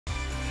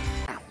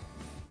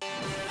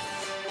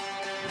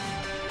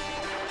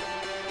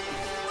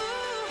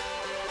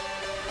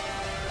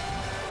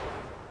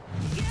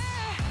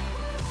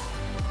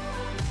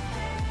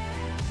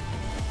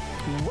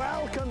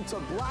to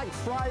Black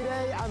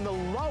Friday and the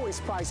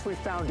lowest price we've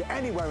found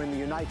anywhere in the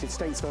United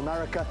States of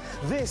America.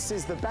 This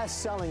is the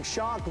best-selling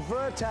Shark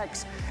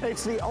Vertex.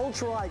 It's the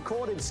ultralight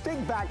corded stick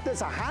vac. There's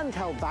a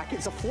handheld vac.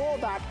 It's a floor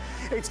vac.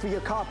 It's for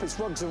your carpets,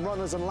 rugs, and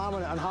runners, and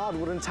laminate, and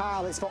hardwood, and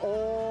tile. It's for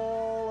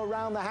all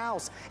around the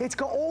house. It's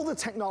got all the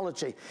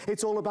technology.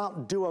 It's all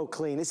about Duo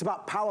Clean. It's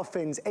about power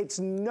fins. It's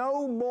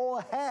no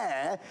more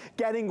hair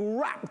getting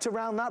wrapped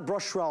around that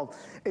brush roll.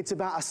 It's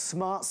about a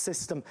smart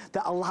system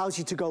that allows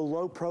you to go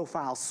low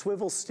profile,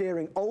 swivel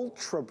steering,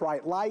 ultra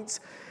bright lights,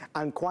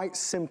 and quite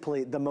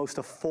simply, the most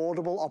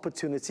affordable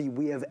opportunity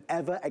we have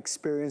ever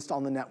experienced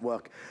on the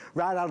network.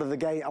 Right out of the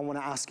gate, I want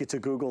to ask you to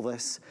Google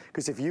this,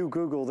 because if you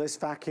Google this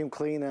vacuum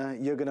cleaner,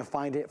 you're going to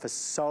find it for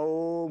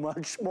so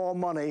much more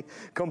money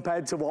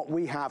compared to what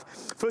we have.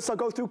 First, I'll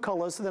go through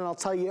colors, and then I'll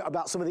tell you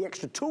about some of the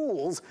extra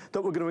tools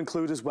that we're going to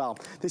include as well.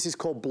 This is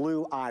called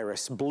Blue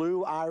Iris.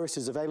 Blue Iris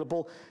is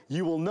available.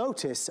 You will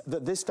notice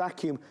that this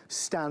vacuum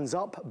stands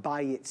up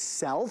by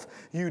itself.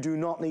 You do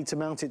not need to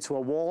mount it to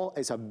a wall.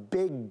 It's a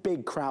big,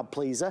 big crowd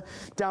pleaser.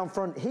 Down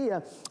front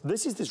here,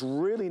 this is this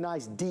really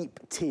nice deep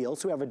teal.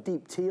 So we have a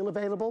deep teal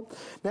available.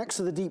 Next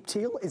to the deep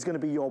teal is going to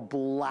be your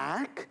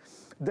black.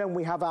 Then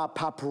we have our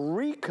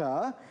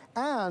paprika,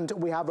 and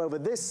we have over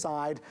this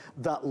side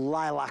that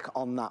lilac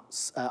on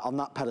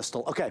that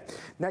pedestal. Okay,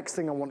 next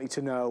thing I want you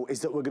to know is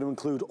that we're going to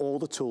include all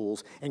the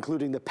tools,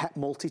 including the pet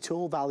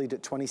multi-tool valued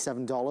at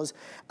 $27,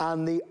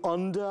 and the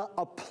under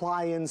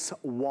appliance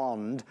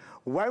wand.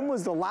 When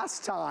was the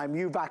last time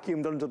you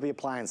vacuumed under the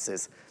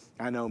appliances?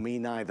 I know, me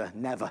neither,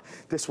 never.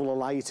 This will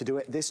allow you to do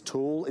it. This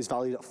tool is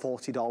valued at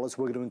 $40.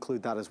 We're going to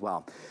include that as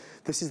well.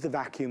 This is the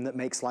vacuum that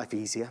makes life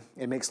easier.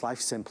 It makes life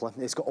simpler.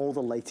 It's got all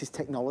the latest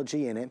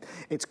technology in it.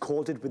 It's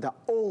corded with that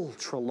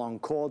ultra long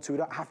cord, so we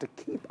don't have to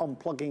keep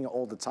unplugging it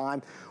all the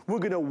time. We're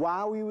going to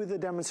wow you with the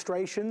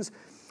demonstrations.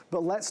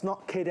 But let's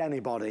not kid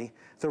anybody.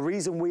 The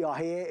reason we are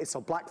here is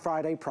a Black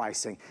Friday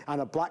pricing and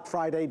a Black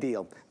Friday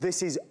deal.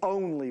 This is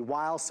only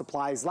while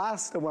supplies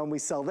last, and when we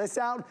sell this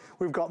out,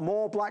 we've got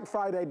more Black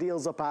Friday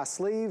deals up our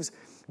sleeves.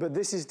 But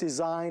this is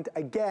designed,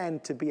 again,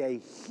 to be a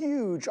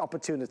huge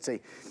opportunity.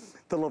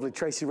 The lovely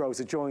Tracy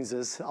Rosa joins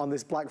us on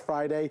this Black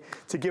Friday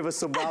to give us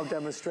some wow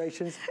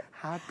demonstrations.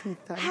 Happy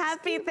Thanksgiving.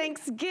 Happy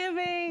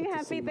Thanksgiving.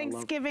 Happy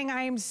Thanksgiving.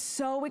 I am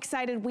so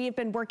excited. We have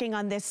been working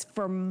on this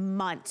for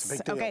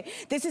months. Okay,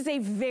 this is a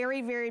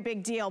very, very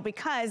big deal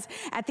because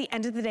at the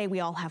end of the day,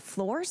 we all have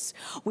floors.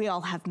 We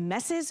all have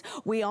messes.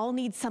 We all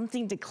need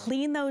something to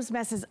clean those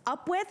messes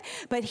up with.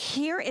 But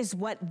here is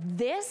what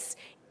this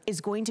is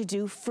going to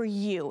do for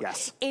you.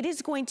 Yes. It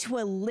is going to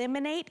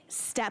eliminate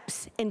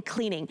steps in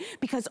cleaning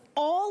because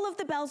all of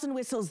the bells and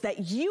whistles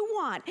that you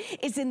want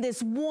is in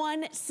this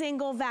one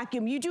single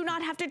vacuum. You do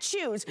not have to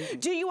choose.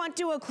 Do you want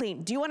Duo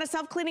Clean? Do you want a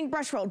self-cleaning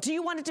brush roll? Do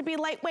you want it to be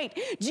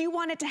lightweight? Do you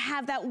want it to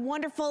have that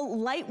wonderful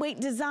lightweight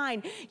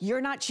design?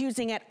 You're not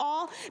choosing at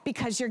all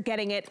because you're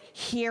getting it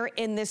here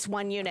in this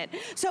one unit.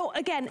 So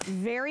again,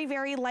 very,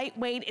 very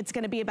lightweight. It's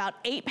gonna be about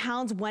 8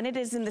 pounds when it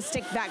is in the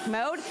stick vac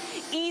mode.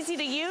 Easy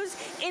to use.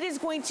 It is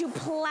going to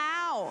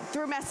plow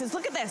through messes.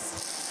 Look at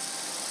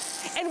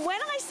this. And when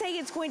I say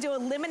it's going to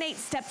eliminate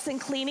steps in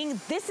cleaning,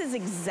 this is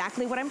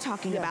exactly what I'm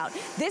talking about.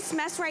 This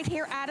mess right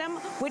here, Adam,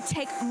 would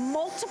take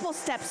multiple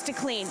steps to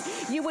clean.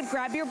 You would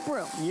grab your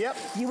broom. Yep.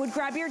 You would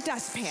grab your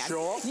dustpan.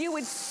 Sure. You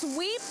would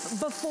sweep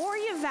before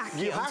you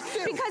vacuum. You have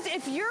to. Because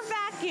if your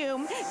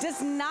vacuum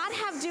does not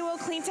have Duo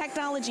Clean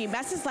technology,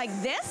 messes like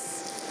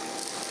this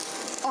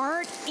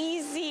aren't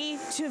easy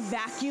to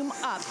vacuum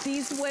up.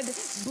 These would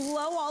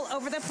blow all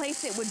over the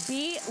place. It would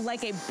be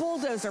like a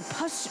bulldozer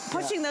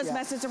pushing those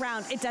messes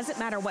around. It doesn't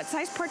matter what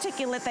size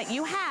particulate that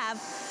you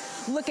have.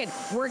 Look at,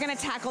 we're gonna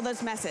tackle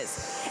those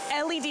messes.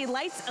 LED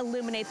lights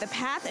illuminate the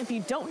path. If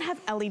you don't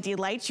have LED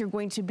lights, you're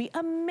going to be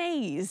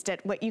amazed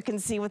at what you can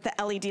see with the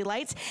LED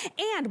lights.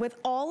 And with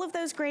all of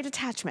those great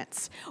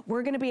attachments,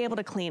 we're gonna be able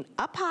to clean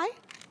up high,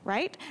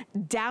 right?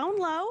 Down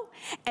low,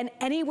 and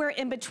anywhere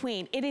in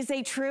between. It is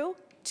a true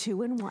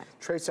 2-in-1.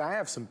 Tracy, I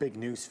have some big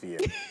news for you.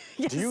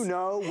 Yes. Do you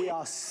know we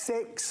are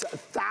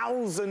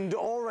 6,000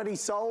 already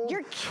sold?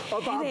 You're kidding.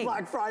 Of our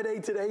Black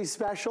Friday Today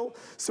special.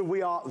 So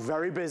we are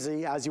very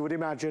busy, as you would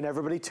imagine.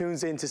 Everybody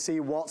tunes in to see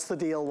what's the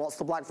deal, what's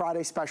the Black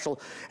Friday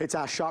special. It's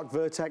our Shark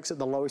Vertex at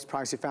the lowest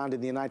price we found in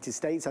the United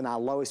States and our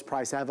lowest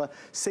price ever.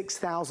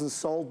 6,000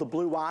 sold. The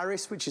Blue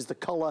Iris, which is the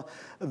color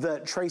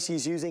that Tracy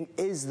is using,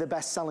 is the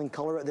best-selling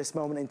color at this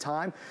moment in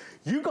time.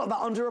 You got that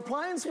under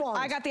appliance one.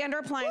 I got the under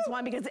appliance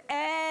one because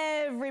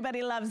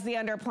everybody loves the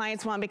under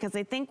appliance one because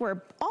they think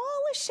we're all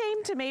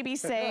ashamed to maybe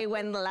say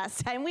when the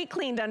last time we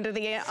cleaned under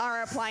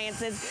our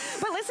appliances.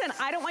 But listen,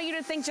 I don't want you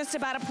to think just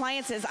about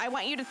appliances. I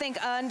want you to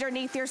think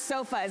underneath your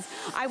sofas.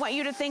 I want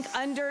you to think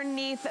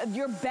underneath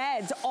your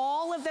beds,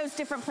 all of those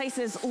different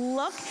places.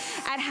 Look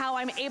at how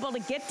I'm able to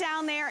get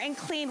down there and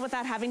clean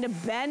without having to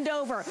bend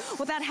over,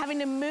 without having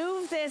to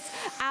move this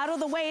out of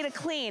the way to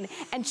clean.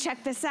 And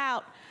check this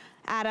out.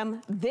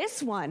 Adam,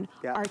 this one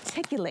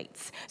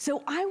articulates.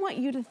 So I want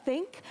you to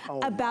think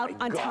about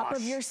on top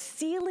of your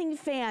ceiling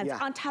fans,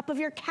 on top of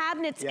your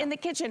cabinets in the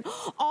kitchen,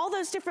 all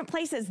those different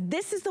places.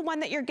 This is the one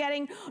that you're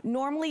getting.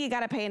 Normally you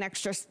gotta pay an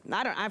extra,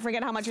 I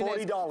forget how much it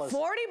is. $40.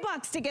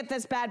 $40 to get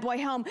this bad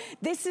boy home.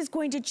 This is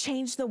going to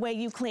change the way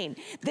you clean.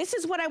 This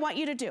is what I want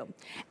you to do.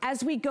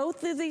 As we go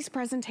through these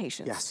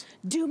presentations,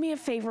 do me a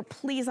favor,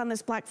 please, on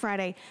this Black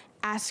Friday.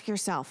 Ask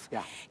yourself,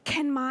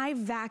 can my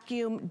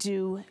vacuum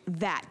do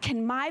that?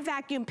 Can my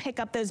vacuum pick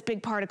up those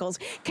big particles?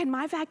 Can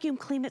my vacuum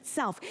clean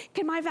itself?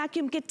 Can my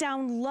vacuum get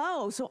down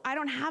low so I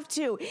don't have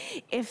to?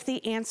 If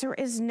the answer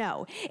is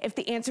no, if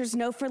the answer is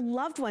no for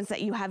loved ones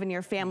that you have in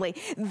your family,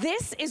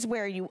 this is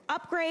where you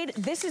upgrade,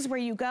 this is where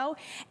you go,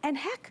 and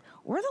heck,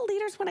 we're the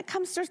leaders when it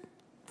comes to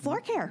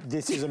floor care.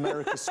 This is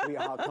America's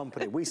sweetheart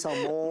company. We sell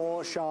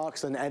more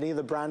Sharks than any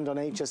other brand on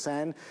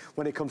HSN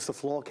when it comes to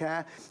floor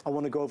care. I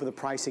want to go over the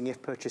pricing if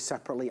purchased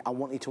separately. I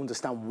want you to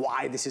understand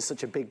why this is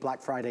such a big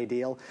Black Friday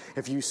deal.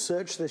 If you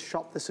search this,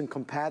 shop this, and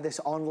compare this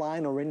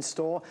online or in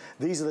store,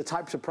 these are the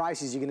types of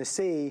prices you're going to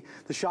see.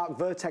 The Shark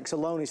Vertex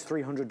alone is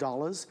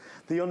 $300.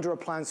 The Under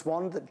Appliance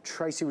one that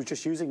Tracy was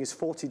just using is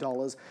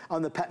 $40.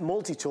 And the Pet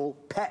Multi-Tool,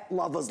 pet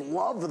lovers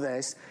love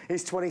this,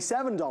 is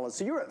 $27.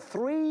 So you're at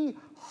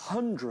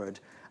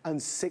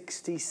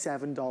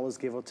 $367,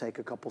 give or take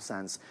a couple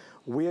cents.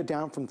 We're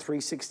down from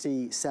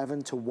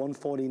 $367 to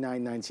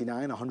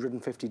 $149.99,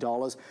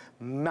 $150.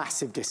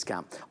 Massive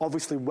discount.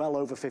 Obviously well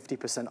over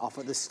 50% off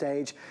at this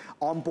stage.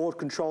 Onboard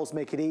controls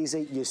make it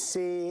easy. You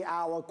see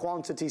our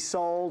quantity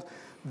sold.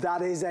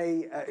 That is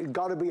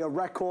gotta be a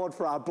record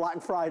for our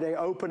Black Friday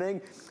opening.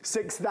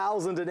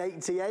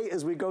 6,088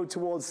 as we go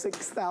towards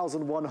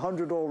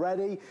 6,100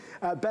 already.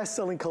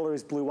 Best-selling color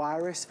is Blue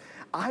Iris.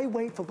 I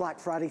wait for Black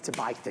Friday to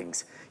buy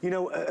things. You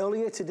know,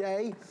 earlier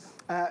today,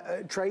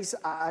 Trace,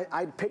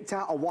 I picked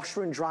out a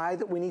washer and dryer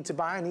that we need to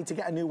buy. I need to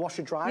get a new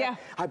washer dryer.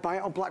 I buy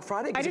it on Black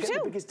Friday because you get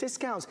the biggest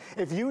discounts.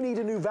 If you need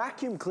a new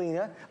vacuum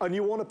cleaner and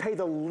you want to pay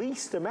the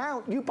least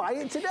amount, you buy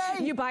it today.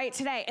 You buy it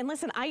today. And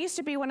listen, I used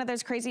to be one of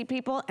those crazy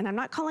people, and I'm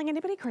not calling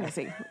anybody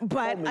crazy,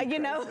 but you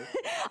know,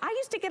 I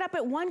used to get up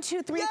at 1,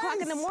 2, 3 o'clock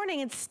in the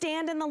morning and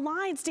stand in the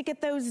lines to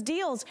get those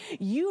deals.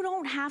 You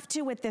don't have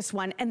to with this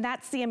one, and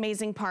that's the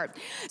amazing part.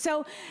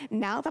 So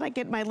now that I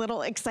get my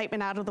little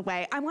excitement out of the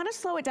way, I want to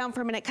slow it down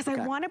for a minute because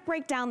I want to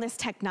break down this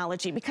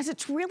technology because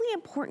it's really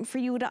important for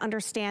you to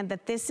understand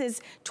that this is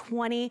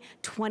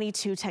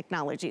 2022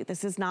 technology.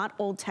 This is not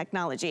old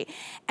technology,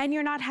 and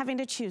you're not having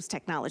to choose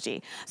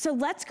technology. So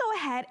let's go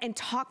ahead and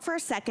talk for a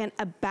second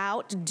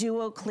about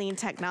Duo Clean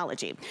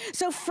technology.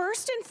 So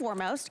first and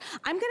foremost,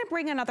 I'm going to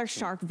bring another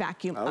Shark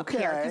vacuum up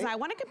here because I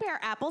want to compare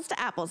apples to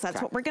apples.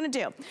 That's what we're going to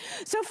do.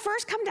 So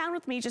first, come down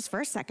with me just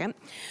for a second.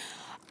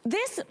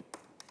 This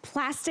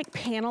plastic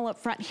panel up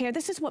front here,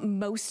 this is what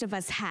most of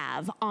us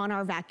have on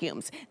our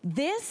vacuums.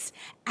 This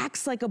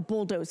acts like a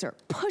bulldozer,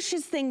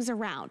 pushes things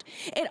around.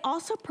 It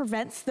also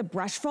prevents the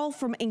brush roll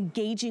from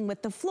engaging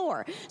with the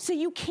floor, so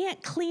you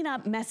can't clean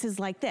up messes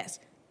like this.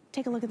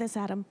 Take a look at this,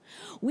 Adam.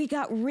 We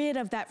got rid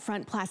of that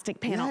front plastic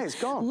panel. Yeah, it's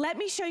gone. Let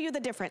me show you the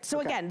difference. So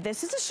again,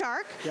 this is a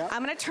Shark.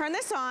 I'm gonna turn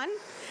this on,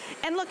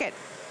 and look at,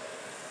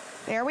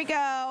 there we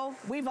go.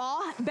 We've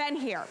all been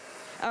here.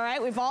 All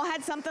right, we've all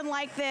had something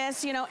like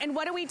this, you know, and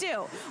what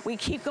do? We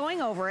keep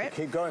going over it.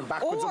 We keep going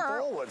backwards and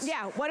forwards.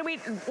 Yeah, or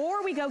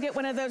we go get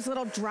one of those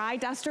little dry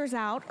dusters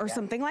out or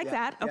something like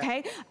that,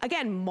 okay?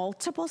 Again,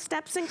 multiple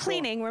steps in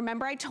cleaning.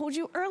 Remember I told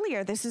you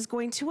earlier, this is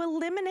going to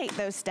eliminate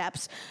those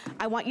steps.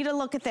 I want you to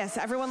look at this.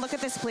 Everyone look at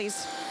this,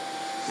 please.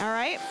 All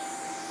right?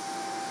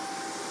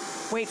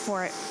 Wait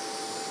for it.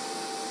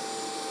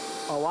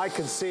 Oh, I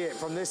can see it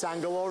from this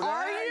angle already.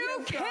 Are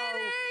you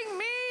kidding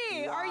me?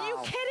 Wow. Are you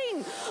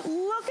kidding?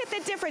 Look at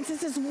the difference.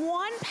 This is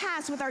one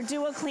pass with our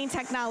Duo Clean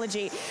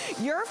technology.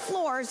 Your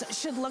floors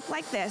should look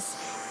like this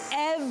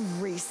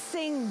every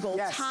single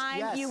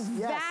time you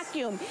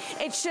vacuum.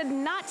 It should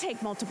not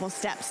take multiple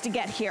steps to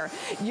get here.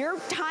 Your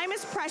time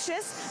is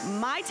precious.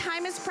 My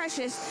time is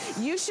precious.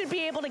 You should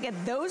be able to get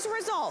those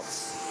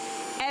results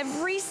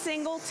every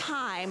single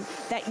time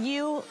that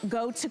you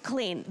go to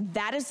clean.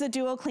 That is the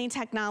Duo Clean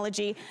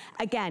technology.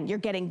 Again, you're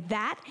getting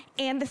that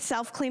and the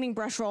self-cleaning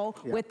brush roll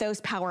with those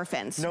power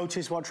fins.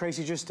 Notice what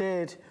Tracy just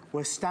did.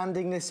 We're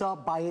standing this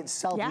up by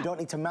itself. You don't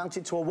need to mount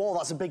it to a wall.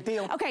 That's a big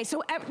deal. Okay,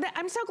 so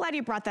I'm so glad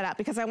you brought that up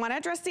because I want to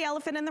address the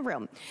elephant in the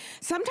room.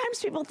 Sometimes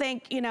people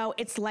think, you know,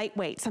 it's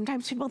lightweight.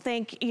 Sometimes people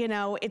think, you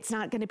know, it's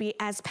not going to be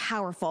as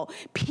powerful.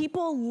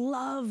 People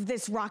love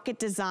this rocket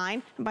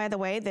design. And by the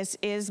way, this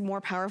is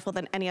more powerful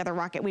than any other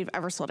rocket we've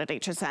ever sold at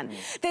HSN.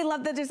 They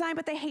love the design,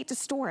 but they hate to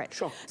store it.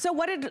 So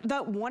what did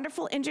the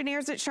wonderful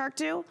engineers at Shark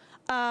do?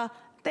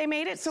 They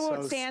made it so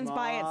it stands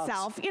by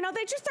itself. You know,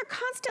 they're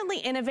constantly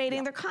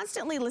innovating. They're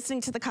constantly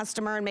listening to the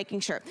customer and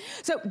making sure.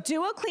 So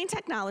Duo Clean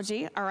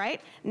technology, all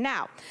right?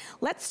 Now,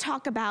 let's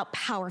talk about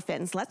power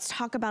fins. Let's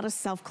talk about a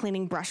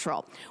self-cleaning brush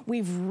roll.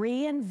 We've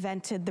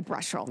reinvented the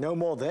brush roll. No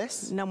more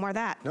this? No more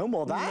that. No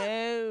more that?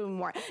 No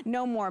more.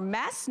 No more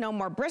mess, no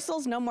more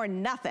bristles, no more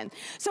nothing.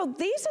 So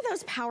these are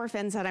those power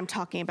fins that I'm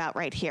talking about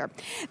right here.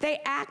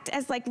 They act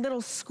as like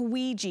little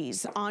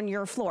squeegees on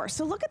your floor.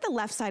 So look at the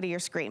left side of your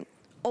screen.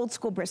 Old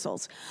school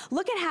bristles.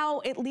 Look at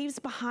how it leaves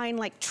behind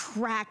like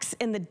tracks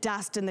in the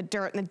dust and the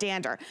dirt and the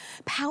dander.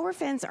 Power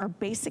fins are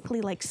basically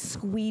like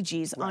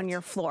squeegees on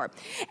your floor.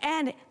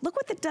 And look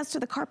what it does to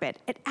the carpet.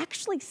 It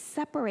actually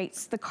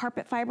separates the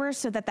carpet fibers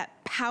so that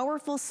that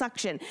powerful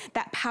suction,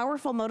 that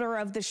powerful motor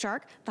of the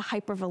Shark, the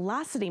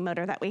hypervelocity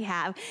motor that we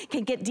have,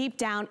 can get deep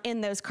down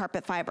in those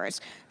carpet fibers.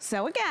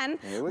 So again,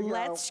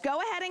 let's go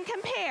ahead and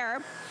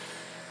compare.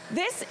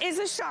 This is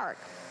a Shark.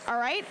 All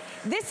right?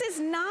 This is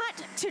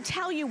not to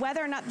tell you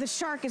whether or not the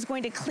Shark is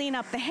going to clean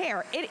up the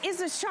hair. It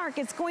is a Shark.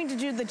 It's going to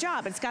do the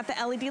job. It's got the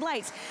LED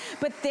lights.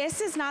 But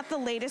this is not the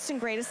latest and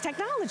greatest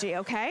technology,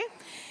 okay?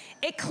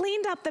 It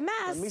cleaned up the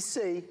mess. Let me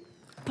see.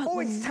 But oh,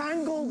 it's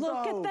tangled,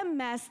 Look at the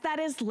mess that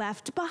is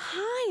left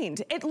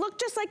behind. It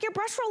looked just like your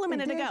brush roll a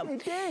minute ago.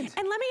 It did.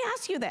 And let me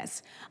ask you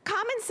this.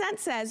 Common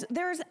sense says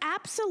there's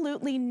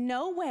absolutely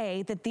no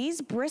way that these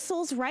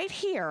bristles right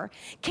here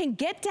can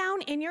get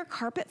down in your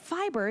carpet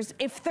fibers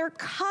if they're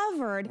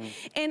covered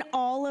in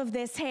all of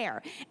this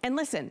hair. And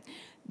listen,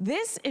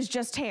 this is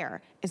just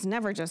hair. It's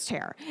never just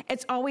hair.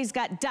 It's always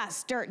got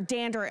dust, dirt,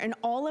 dander, and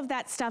all of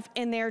that stuff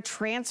in there,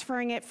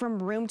 transferring it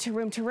from room to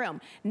room to room.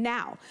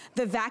 Now,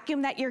 the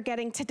vacuum that you're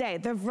getting today,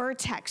 the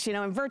Vertex, you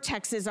know, and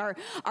Vertex is our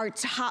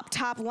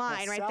top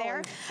line right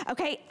there.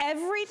 Okay,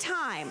 every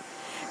time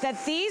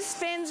that these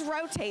fins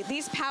rotate,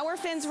 these power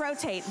fins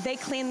rotate, they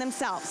clean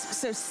themselves.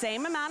 So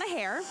same amount of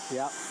hair.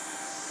 Yep.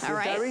 All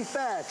right. Very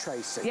fair,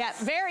 Tracy. Yeah,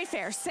 very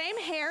fair. Same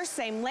hair,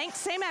 same length,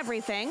 same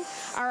everything.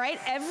 All right,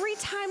 every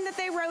time that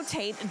they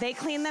rotate, they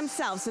clean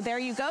themselves. So there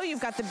you go.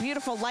 You've got the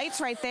beautiful lights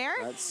right there.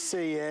 Let's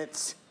see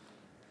it.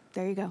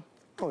 There you go.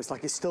 Oh, it's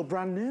like it's still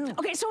brand new.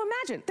 Okay, so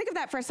imagine, think of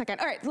that for a second.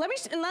 All right, let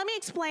me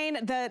explain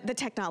the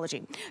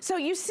technology. So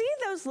you see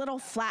those little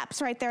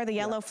flaps right there, the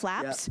yellow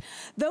flaps?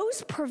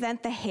 Those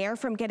prevent the hair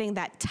from getting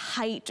that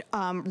tight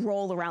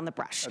roll around the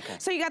brush. Okay.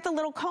 So you got the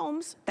little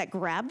combs that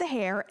grab the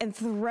hair and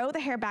throw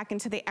the hair back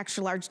into the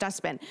extra large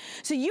dustbin.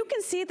 So you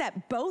can see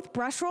that both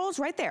brush rolls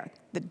right there,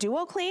 the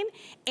Duo Clean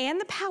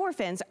and the power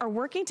fins, are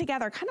working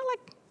together kind of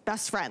like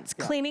best friends,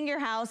 cleaning your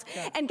house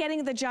and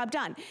getting the job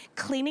done.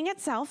 Cleaning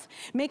itself,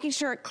 making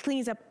sure it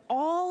cleans up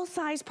all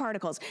size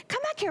particles.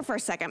 Come back here for a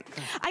second.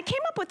 I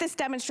came up with this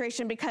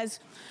demonstration because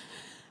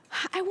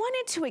I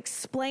wanted to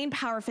explain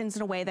power fins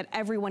in a way that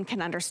everyone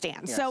can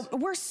understand. So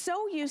we're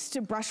so used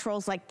to brush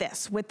rolls like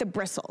this with the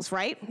bristles,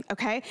 right?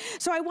 Okay,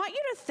 so I want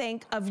you to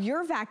think of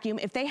your vacuum,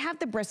 if they have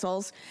the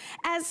bristles,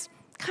 as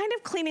kind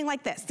of cleaning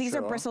like this. These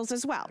are bristles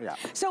as well.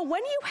 So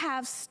when you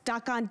have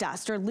stuck on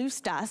dust or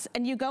loose dust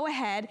and you go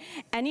ahead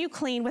and you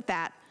clean with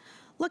that,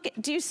 look,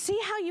 do you see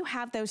how you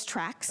have those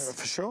tracks?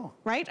 For sure.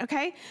 Right,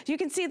 okay? You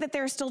can see that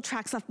there are still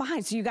tracks left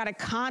behind, so you gotta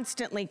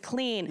constantly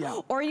clean,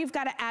 or you've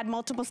gotta add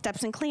multiple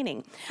steps in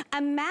cleaning.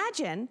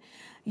 Imagine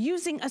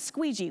using a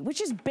squeegee,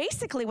 which is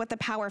basically what the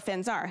power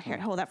fins are. Here,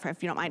 hold that for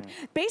if you don't mind.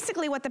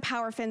 Basically what the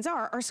power fins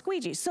are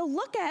squeegees. So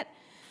look at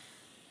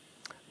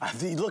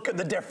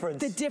the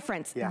difference. The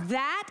difference.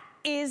 That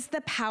is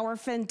the power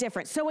fin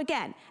difference. So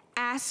again,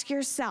 ask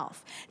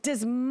yourself,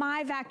 does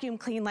my vacuum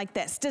clean like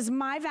this? Does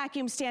my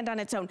vacuum stand on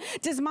its own?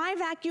 Does my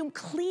vacuum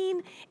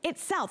clean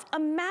itself?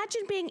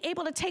 Imagine being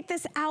able to take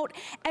this out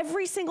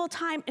every single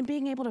time and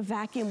being able to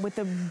vacuum with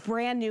a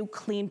brand new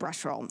clean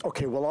brush roll.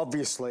 Okay, well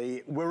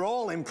obviously, we're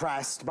all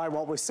impressed by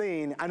what we're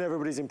seeing and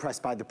everybody's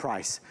impressed by the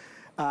price.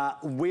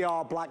 We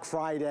are Black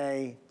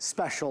Friday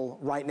special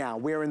right now.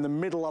 We're in the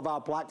middle of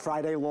our Black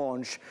Friday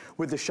launch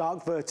with the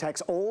Shark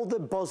Vertex, all the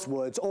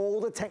buzzwords,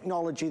 all the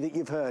technology that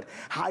you've heard,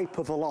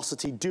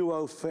 hypervelocity,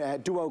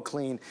 Duo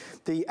Clean,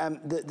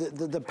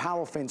 the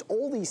power fins,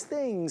 all these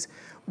things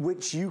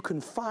which you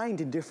can find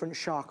in different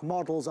Shark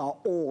models are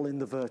all in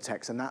the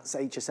Vertex, and that's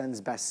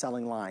HSN's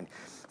best-selling line.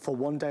 For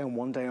one day and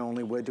one day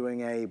only, we're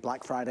doing a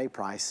Black Friday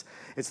price.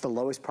 It's the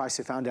lowest price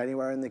we found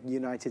anywhere in the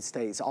United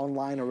States,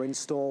 online or in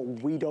store.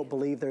 We don't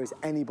believe there is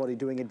anybody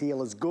doing a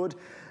deal as good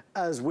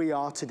as we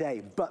are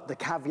today. But the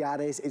caveat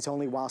is, it's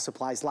only while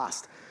supplies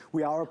last.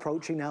 We are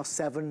approaching now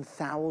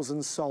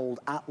 7,000 sold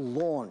at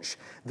launch.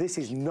 This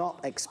is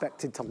not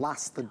expected to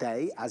last the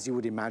day, as you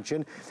would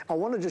imagine. I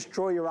want to just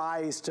draw your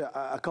eyes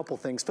to a couple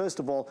things. First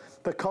of all,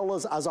 the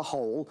colors as a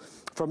whole,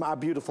 from our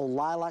beautiful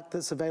lilac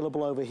that's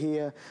available over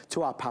here,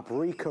 to our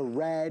paprika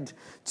red,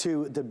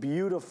 to the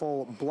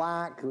beautiful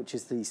black, which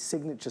is the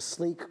signature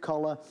sleek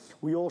color.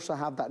 We also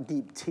have that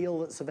deep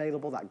teal that's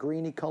available, that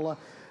greeny color.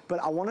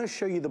 But I want to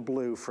show you the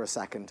blue for a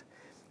second.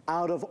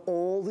 Out of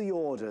all the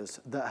orders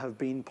that have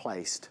been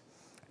placed,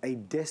 a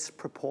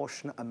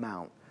disproportionate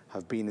amount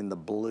have been in the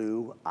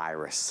blue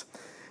iris.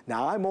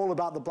 Now, I'm all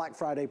about the Black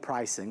Friday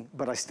pricing,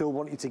 but I still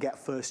want you to get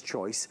first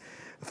choice.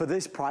 For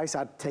this price,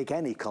 I'd take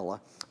any color,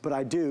 but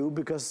I do,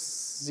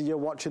 because you're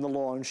watching the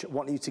launch,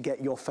 want you to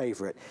get your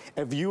favorite.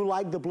 If you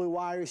like the blue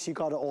iris, you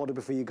gotta order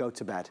before you go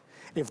to bed.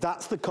 If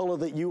that's the color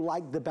that you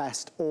like the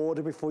best,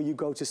 order before you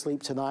go to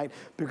sleep tonight,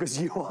 because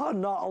you are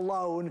not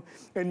alone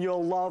in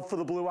your love for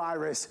the blue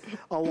iris.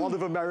 A lot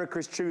of America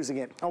is choosing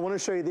it. I wanna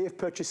show you the if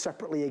purchased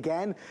separately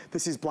again.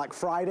 This is Black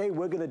Friday.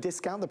 We're gonna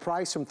discount the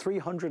price from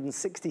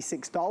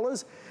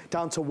 $366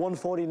 down to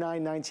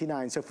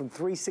 $149.99. So from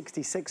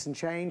 $366 and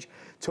change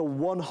to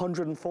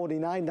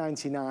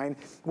 $149.99.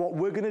 What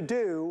we're gonna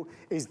do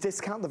is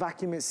discount the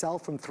vacuum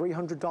itself from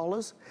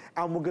 $300,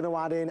 and we're gonna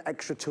add in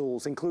extra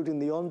tools, including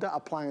the under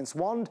appliance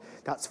wand,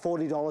 that's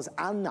 $40,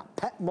 and that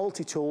pet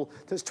multi-tool,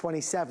 that's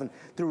 $27.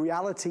 The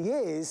reality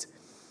is,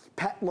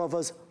 pet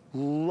lovers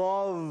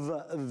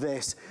love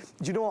this.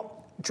 Do you know what?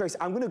 Trace,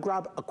 I'm gonna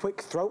grab a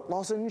quick throat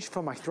lozenge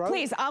for my throat.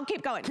 Please, I'll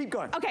keep going. Keep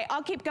going. Okay,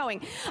 I'll keep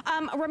going.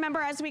 Remember,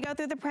 as we go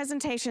through the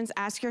presentations,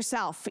 ask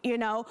yourself, you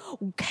know,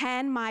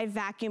 can my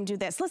vacuum do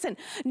this? Listen,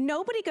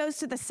 nobody goes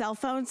to the cell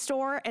phone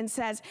store and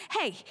says,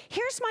 hey,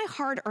 here's my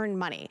hard-earned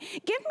money.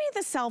 Give me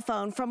the cell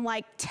phone from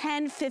like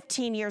 10,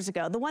 15 years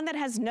ago, the one that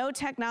has no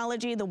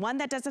technology, the one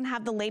that doesn't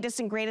have the latest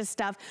and greatest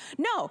stuff.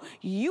 No,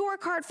 you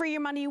work hard for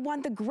your money. You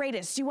want the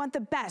greatest, you want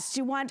the best,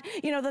 you want,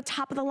 you know, the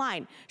top of the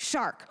line.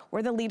 Shark,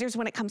 we're the leaders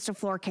when it comes to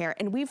floor care,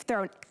 and we've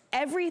thrown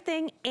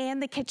everything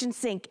and the kitchen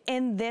sink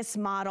in this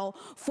model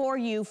for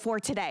you for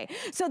today.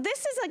 So this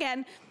is,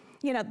 again,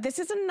 you know, this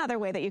is another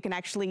way that you can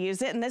actually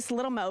use it in this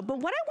little mode. But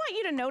what I want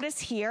you to notice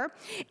here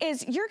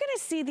is you're gonna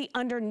see the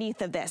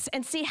underneath of this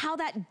and see how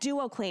that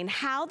duo clean,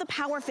 how the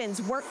power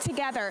fins work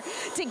together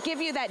to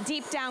give you that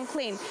deep down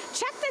clean.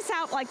 Check this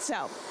out like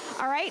so.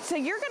 All right, so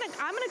I'm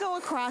gonna go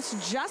across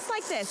just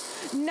like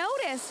this.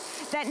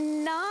 Notice that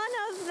none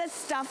of the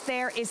stuff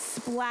there is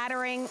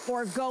splattering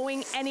or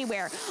going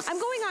anywhere. I'm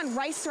going on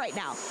rice right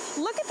now.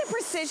 Look at the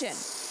precision.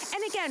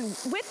 And again,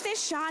 with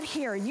this shot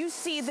here, you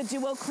see the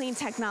Duo Clean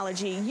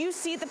technology. You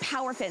see the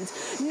power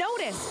fins.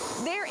 Notice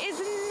there is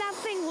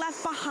nothing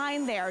left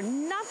behind there.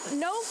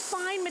 No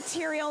fine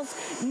materials,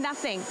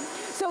 nothing.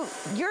 So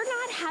you're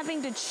not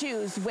having to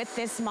choose with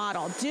this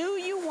model. Do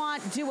you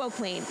want Duo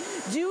Clean?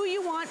 Do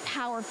you want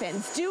power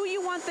fins? Do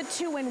you want the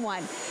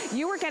 2-in-1?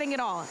 You are getting it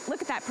all.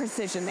 Look at that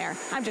precision there.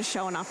 I'm just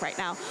showing off right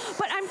now.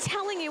 But I'm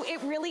telling you,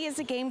 it really is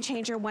a game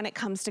changer when it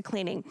comes to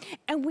cleaning.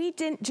 And we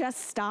didn't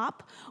just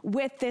stop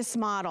with this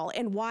model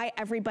and why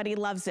everybody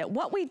loves it.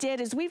 What we did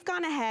is we've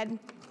gone ahead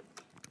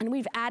and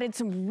we've added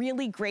some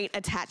really great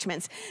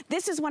attachments.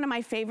 This is one of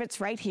my favorites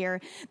right here.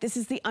 This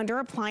is the under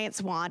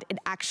appliance wand. It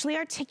actually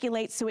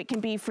articulates, so it can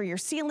be for your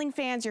ceiling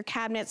fans, your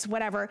cabinets,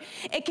 whatever.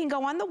 It can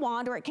go on the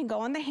wand or it can go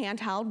on the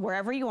handheld,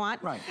 wherever you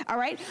want. Right. All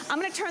right, I'm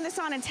gonna turn this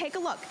on and take a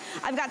look.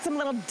 I've got some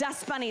little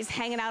dust bunnies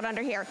hanging out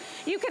under here.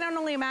 You can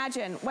only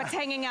imagine what's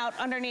hanging out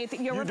underneath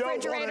your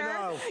refrigerator,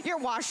 your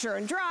washer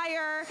and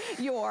dryer,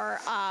 your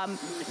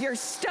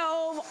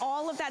stove,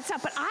 all of that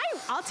stuff. But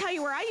I'll tell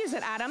you where I use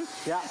it, Adam.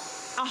 Yeah.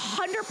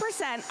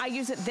 100% I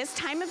use it this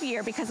time of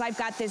year because I've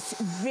got this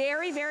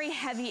very, very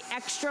heavy,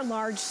 extra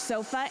large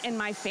sofa in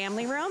my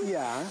family room.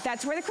 Yeah.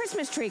 That's where the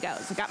Christmas tree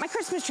goes. I got my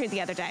Christmas tree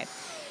the other day.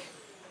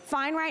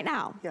 Fine right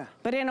now. Yeah.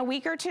 But in a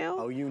week or two,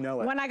 oh, you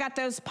know it. When I got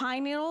those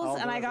pine needles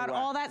and I got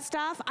all that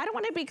stuff, I don't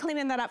want to be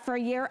cleaning that up for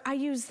a year. I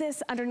use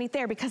this underneath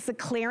there because the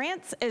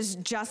clearance is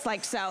just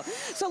like so.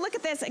 So look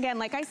at this. Again,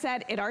 like I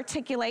said, it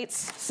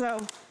articulates. So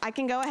I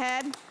can go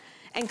ahead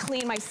and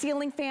clean my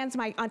ceiling fans,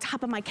 on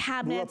top of my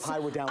cabinets. We're up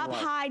high, we're down low. Up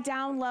high,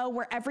 down low,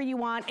 wherever you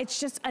want. It's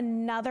just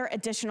another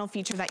additional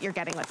feature that you're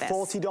getting with this.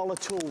 $40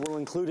 tool will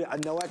include it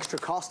at no extra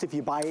cost if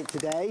you buy it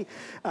today.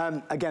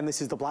 Again,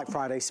 this is the Black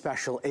Friday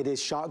special. It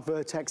is Shark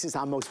Vertex. It's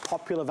our most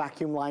popular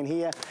vacuum line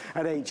here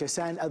at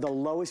HSN at the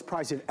lowest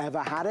price we've ever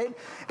had it.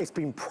 It's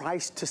been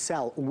priced to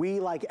sell. We,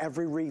 like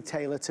every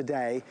retailer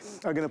today,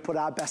 are gonna put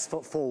our best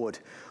foot forward.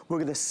 We're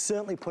gonna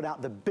certainly put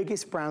out the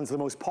biggest brands, the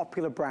most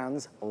popular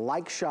brands,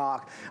 like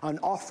Shark, and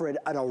offer it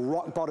at a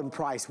rock bottom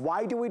price.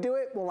 Why do we do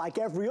it? Well, like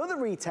every other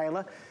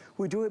retailer,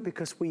 we do it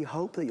because we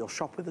hope that you'll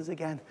shop with us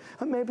again.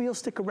 And maybe you'll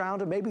stick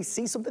around and maybe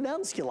see something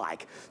else you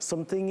like.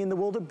 Something in the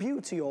world of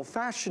beauty or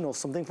fashion or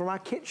something from our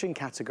kitchen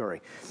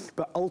category.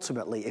 But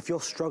ultimately, if you're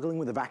struggling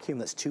with a vacuum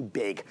that's too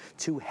big,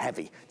 too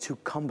heavy, too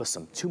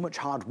cumbersome, too much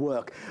hard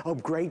work,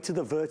 upgrade to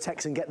the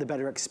Vertex and get the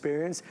better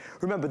experience.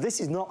 Remember, this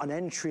is not an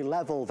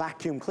entry-level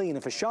vacuum cleaner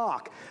for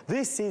Shark.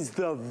 This is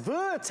the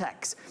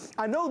Vertex.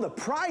 I know the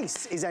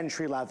price is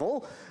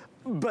entry-level,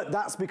 but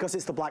that's because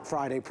it's the Black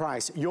Friday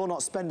price. You're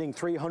not spending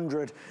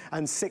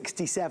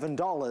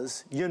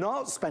 $367. You're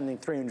not spending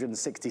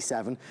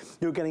 $367.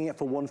 You're getting it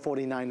for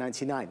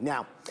 $149.99.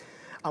 Now,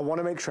 I want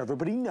to make sure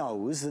everybody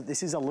knows that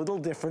this is a little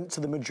different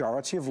to the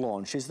majority of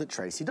launches that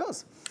Tracy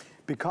does.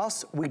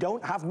 because we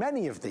don't have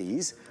many of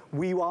these,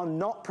 we are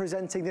not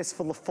presenting this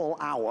for the full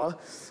hour.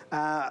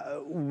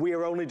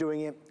 We're only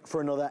doing it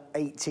for another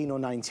 18 or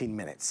 19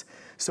 minutes.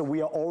 So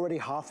we are already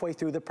halfway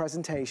through the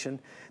presentation.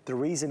 The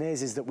reason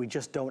is that we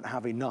just don't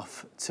have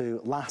enough to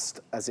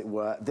last, as it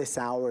were, this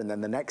hour and then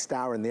the next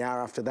hour and the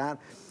hour after that.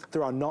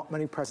 There are not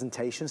many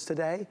presentations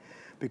today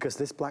because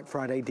this Black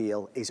Friday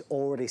deal is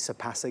already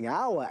surpassing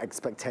our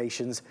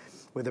expectations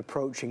with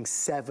approaching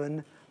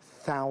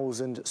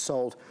 7,000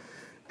 sold.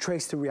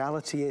 Trace, the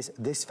reality is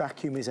this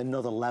vacuum is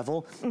another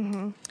level.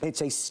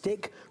 It's a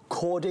stick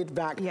corded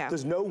vacuum.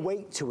 There's no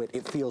weight to it,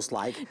 it feels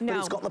like, but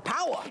it's got the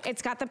power.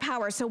 It's got the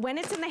power. So when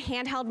it's in the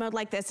handheld mode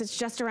like this, it's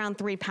just around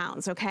 3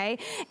 pounds, okay?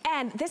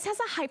 And this has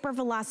a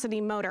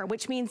hypervelocity motor,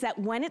 which means that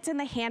when it's in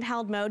the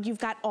handheld mode, you've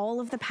got all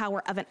of the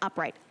power of an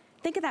upright.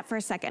 Think of that for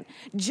a second.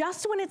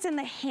 Just when it's in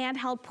the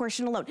handheld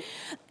portion alone.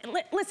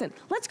 Listen,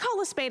 let's call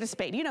a spade a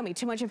spade. You know me,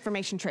 too much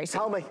information, Tracy.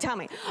 Tell me. Tell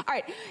me. All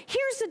right,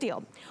 here's the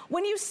deal.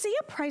 When you see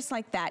a price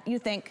like that, you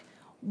think,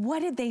 what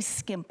did they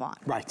skimp on?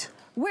 Right.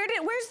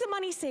 Where's the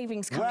money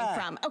savings coming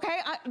from? Okay,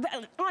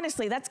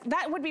 honestly, that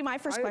would be my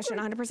first question,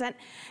 100%.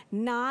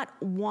 Not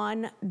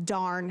one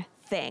darn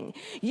thing.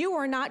 You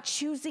are not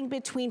choosing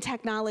between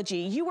technology.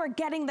 You are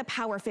getting the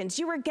power fins.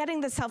 You are getting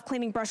the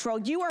self-cleaning brush roll.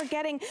 You are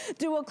getting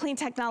dual clean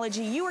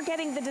technology. You are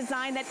getting the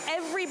design that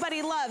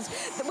everybody loves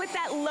with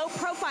that low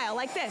profile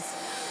like this.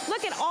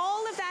 Look at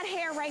all of that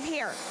hair right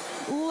here.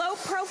 Low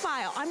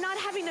profile. I'm not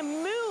having to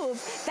move.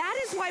 That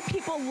is why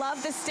people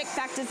love the stick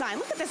back design.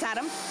 Look at this,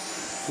 Adam.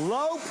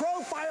 Low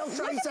profile,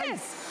 Tracy. Look at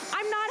this.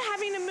 I'm not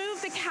having to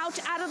move the couch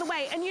out of the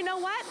way. And you know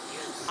what?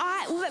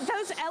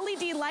 Those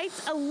LED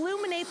lights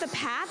illuminate the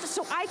path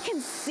so I can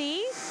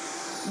see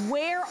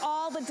where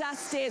all the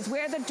dust is,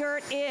 where the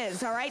dirt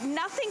is, all right?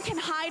 Nothing can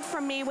hide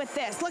from me with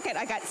this. Look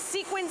I got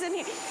sequins in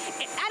here.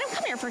 Adam,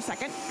 come here for a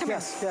second. Come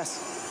here.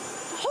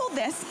 Yes. Hold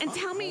this and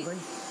tell me,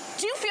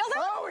 do you feel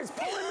that? Oh, it's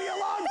pulling me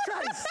along,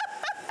 Trace.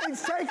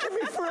 It's taking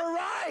me for a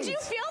ride. Do you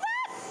feel that?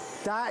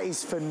 That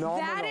is phenomenal.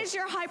 That is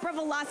your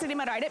hypervelocity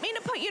motor. I didn't mean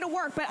to put you to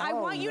work, but I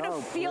want you to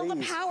feel the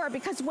power,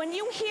 because when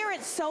you hear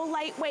it's so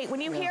lightweight,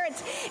 when you hear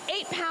it's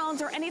 8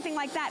 pounds or anything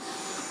like that,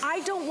 I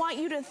don't want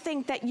you to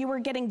think that you were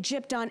getting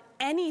gypped on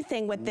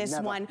anything with this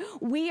one.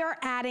 We are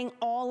adding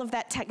all of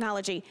that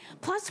technology.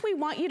 Plus, we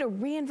want you to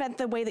reinvent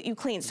the way that you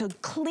clean. So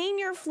clean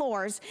your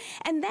floors,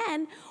 and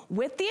then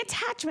with the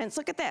attachments,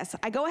 look at this.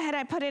 I go ahead,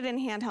 I put it in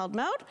handheld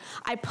mode.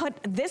 I put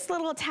this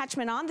little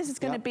attachment on. This is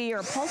gonna be your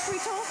upholstery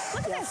tool.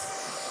 Look at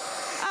this.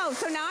 Oh,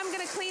 so now I'm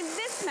gonna clean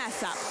this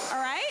mess up,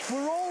 all right?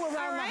 We're all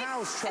around the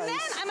house, Trace. And then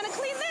I'm gonna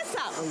clean this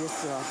up. Oh,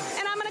 yes, you are.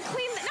 And I'm gonna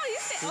clean,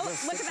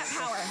 look at that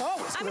power.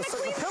 Oh, I'm gonna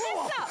clean this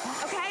up,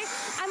 okay?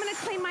 I'm gonna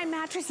clean my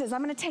mattresses.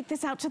 I'm gonna take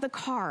this out to the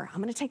car. I'm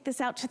gonna take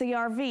this out to the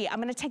RV. I'm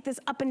gonna take this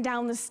up and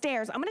down the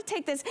stairs. I'm gonna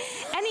take this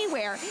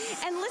anywhere.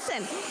 And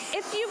listen,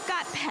 if you've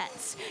got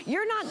pets,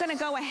 you're not gonna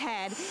go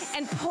ahead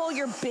and pull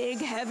your big,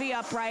 heavy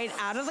upright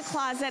out of the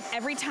closet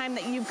every time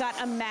that you've got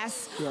a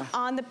mess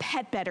on the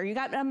pet bed, or you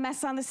got a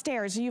mess on the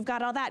stairs, or you've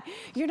got all that.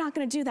 You're not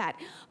gonna do that.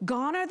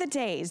 Gone are the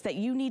days that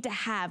you need to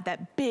have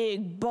that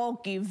big,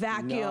 bulky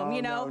vacuum,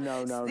 you know?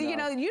 You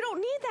know, you don't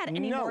need that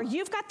anymore.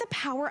 You've got the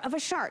power of a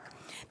shark.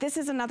 This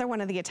is another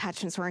one of the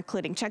attachments we're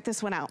including. Check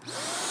this one out.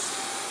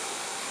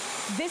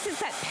 This is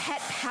that pet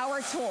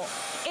power tool.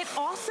 It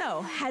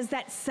also has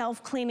that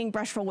self-cleaning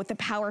brush roll with the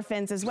power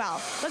fins as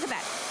well. Look at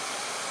that.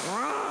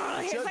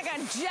 It's like a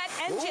jet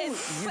engine.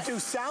 Ooh, you do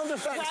sound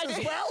effects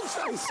as well,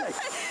 Tracy.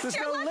 There's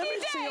no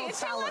limit to your talent.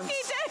 It's your lucky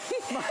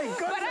day. My goodness.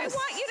 But I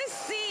want you to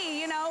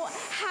see, you know,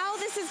 how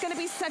this is going to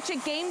be such a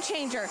game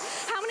changer.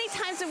 How many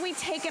times have we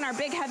taken our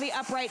big, heavy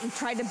upright and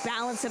tried to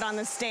balance it on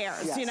the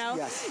stairs, you know?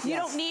 You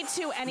don't need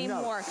to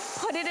anymore.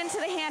 Put it into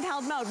the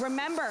handheld mode.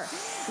 Remember,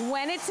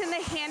 when it's in the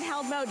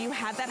handheld mode, you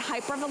have that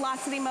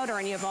hypervelocity motor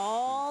and you have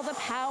all the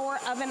power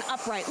of an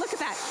upright. Look at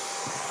that.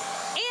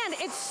 And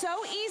it's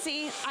so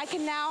easy, I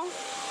can now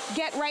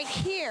get right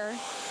here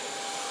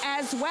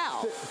as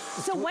well.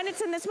 So when it's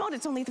in this mode,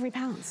 it's only 3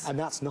 pounds. And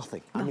that's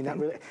nothing. I mean, that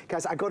really,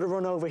 guys, I got to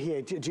run over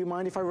here. Do you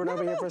mind if I run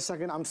over here for a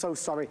second? I'm so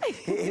sorry.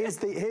 Here's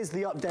the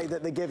update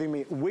that they're giving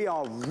me. We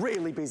are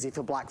really busy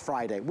for Black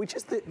Friday, which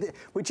is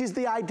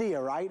the idea,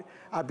 right?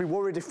 I'd be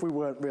worried if we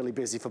weren't really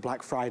busy for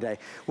Black Friday.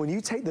 When you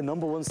take the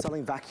 #1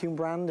 selling vacuum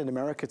brand in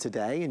America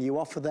today and you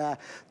offer their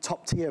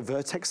top tier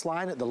Vertex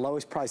line at the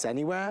lowest price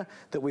anywhere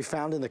that we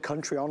found in the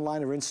country,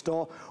 online or in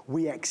store,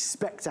 we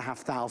expect to have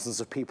thousands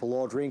of people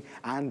ordering,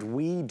 and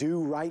we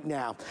do right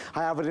now. I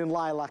have it in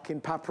lilac,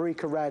 in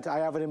paprika red, I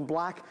have it in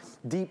black,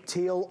 deep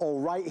teal, or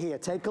right here.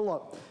 Take a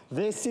look.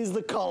 This is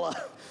the color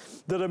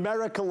that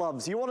America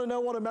loves. You want to know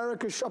what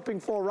America's shopping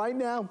for right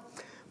now?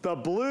 The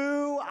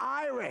blue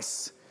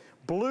iris.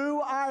 Blue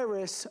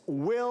Iris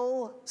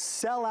will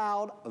sell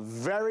out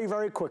very,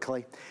 very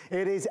quickly.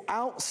 It is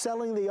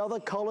outselling the other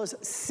colors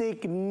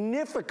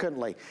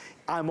significantly.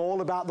 I'm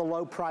all about the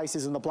low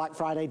prices and the Black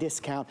Friday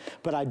discount,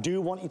 but I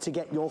do want you to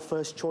get your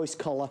first choice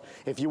color.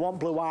 If you want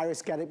Blue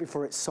Iris, get it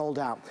before it's sold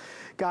out.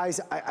 Guys,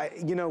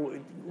 you know,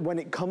 when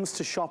it comes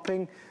to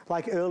shopping,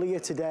 like earlier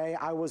today,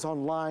 I was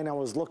online, I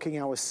was looking,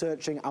 I was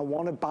searching. I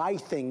want to buy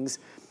things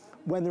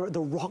when they're at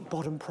the rock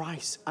bottom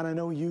price, and I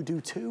know you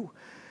do too.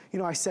 You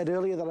know, I said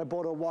earlier that I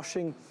bought a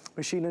washing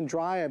machine and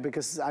dryer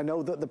because I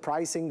know that the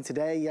pricing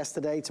today,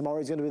 yesterday, tomorrow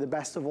is gonna be the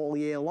best of all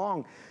year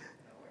long.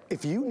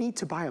 If you need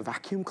to buy a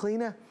vacuum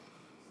cleaner,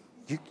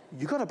 you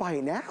gotta buy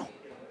it now.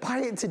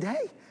 Buy it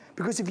today.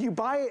 Because if you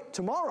buy it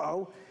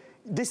tomorrow,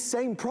 this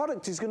same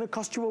product is gonna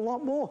cost you a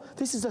lot more.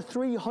 This is a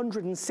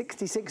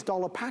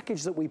 $366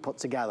 package that we put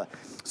together.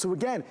 So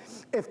again,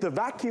 if the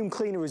vacuum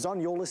cleaner is on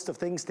your list of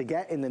things to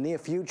get in the near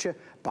future,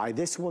 buy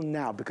this one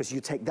now, because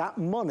you take that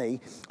money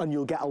and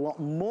you'll get a lot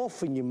more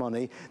for your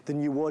money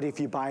than you would if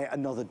you buy it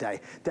another day.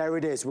 There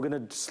it is. We're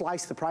gonna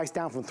slice the price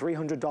down from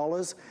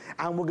 $300,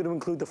 and we're gonna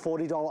include the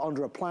 $40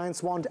 under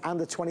appliance wand and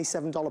the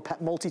 $27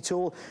 pet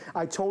multi-tool.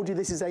 I told you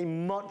this is a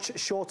much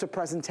shorter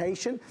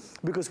presentation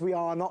because we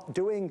are not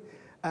doing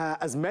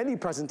as many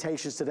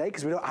presentations today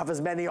because we don't have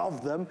as many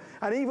of them.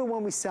 And even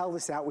when we sell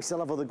this out, we still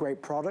have other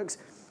great products.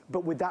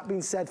 But with that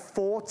being said,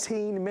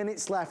 14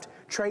 minutes left.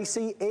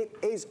 Tracy, it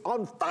is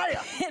on fire.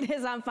 It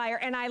is on fire,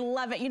 and I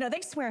love it. You know,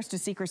 they swear us to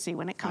secrecy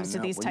when it comes to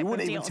these type of deals. You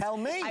wouldn't even tell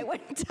me. I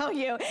wouldn't tell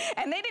you,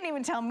 and they didn't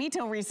even tell me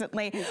till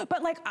recently.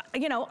 But like,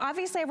 you know,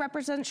 obviously I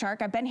represent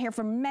Shark. I've been here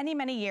for many,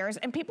 many years,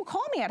 and people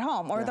call me at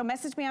home, or they'll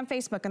message me on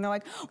Facebook, and they're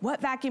like,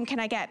 what vacuum can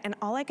I get? And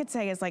all I could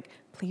say is like,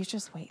 please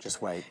just wait.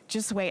 Just wait.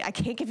 Just wait. I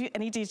can't give you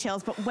any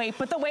details, but wait.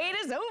 But the wait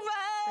is over.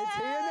 It's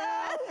here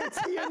now.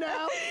 It's here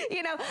now.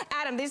 You know,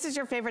 Adam, this is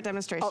your favorite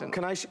demonstration. Oh,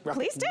 can I?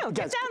 Please do.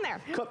 Get down there.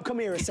 Come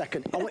here a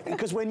second.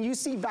 Because when you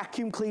see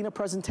vacuum cleaner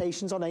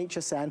presentations on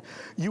HSN,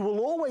 you will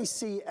always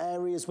see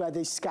areas where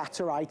they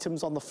scatter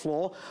items on the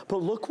floor.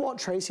 But look what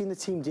Tracy and the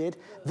team did.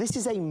 This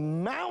is a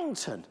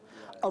mountain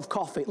of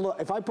coffee.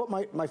 Look, if I put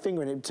my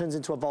finger in it, it turns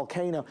into a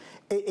volcano.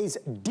 It is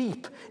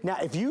deep. Now,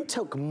 if you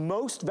took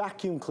most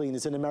vacuum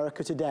cleaners in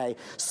America today,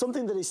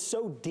 something that is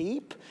so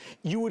deep,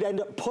 you would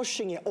end up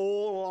pushing it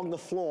all along the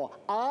floor.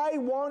 I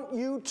want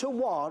you to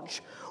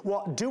watch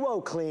what Duo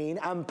Clean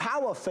and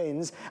Power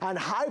Fins and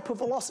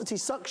hypervelocity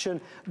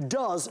suction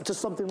does to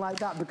something like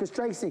that, because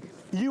Tracy,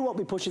 you won't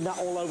be pushing that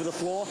all over the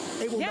floor.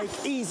 It will make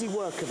easy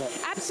work of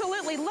it.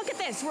 Absolutely. Look at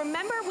this.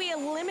 Remember, we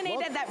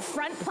eliminated that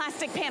front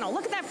plastic panel.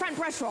 Look at that front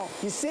brush roll.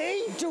 You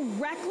see?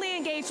 Directly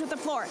engaged with the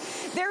floor.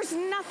 There's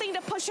nothing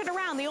to push it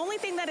around. The only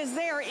thing that is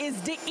there is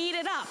to eat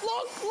it up.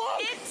 Look!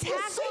 It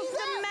tackles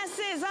the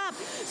messes up.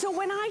 So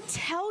when I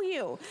tell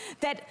you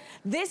that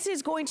this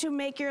is going to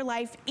make your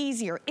life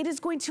easier, it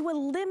is going to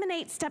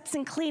eliminate steps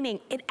in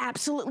cleaning, it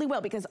absolutely will,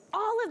 because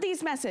all of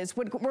these messes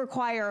would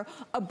require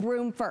a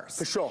broom first.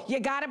 For sure. You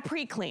gotta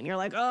pre-clean. You're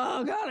like,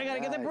 oh God, I gotta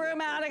get the broom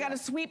out, I gotta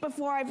sweep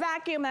before I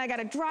vacuum, and I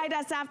gotta dry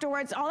dust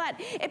afterwards, all that.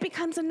 It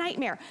becomes a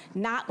nightmare.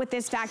 Not with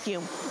this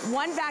vacuum.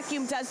 One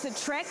vacuum does the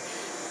trick,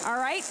 all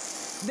right?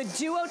 The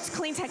Duo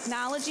Clean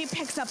technology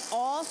picks up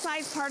all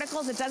size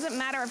particles. It doesn't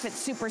matter if it's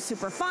super,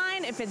 super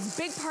fine, if it's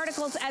big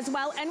particles as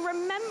well. And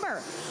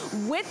remember,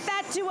 with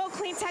that Duo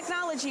Clean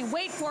technology,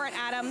 wait for it,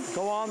 Adam.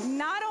 Go on.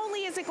 Not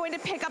only is it going to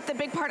pick up the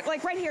big part,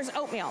 like right here's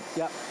oatmeal.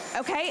 Yep.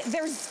 Okay,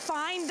 there's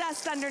fine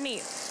dust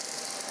underneath.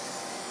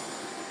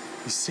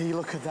 You see,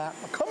 look at that.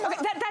 Come on.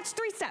 Okay, that's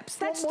 3 steps.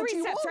 That's what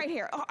 3 steps right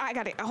here. Oh, I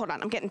got it. Hold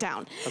on, I'm getting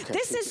down. Okay,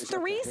 this is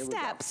 3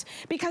 steps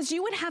because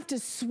you would have to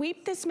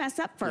sweep this mess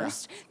up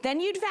first, then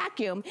you'd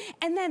vacuum,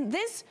 and then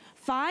this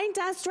fine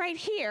dust right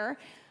here,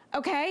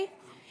 okay?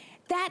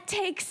 That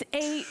takes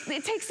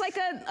it takes like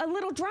a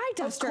little dry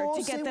duster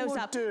to get those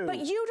up. But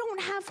you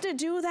don't have to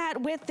do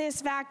that with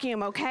this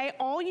vacuum, okay?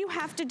 All you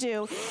have to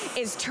do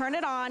is turn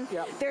it on.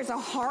 There's a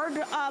hard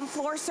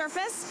floor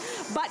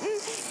surface button,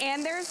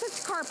 and there's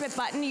a carpet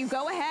button. You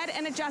go ahead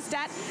and adjust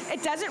that.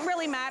 It doesn't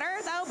really matter,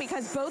 though,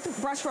 because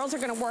both brush rolls are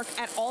gonna work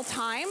at all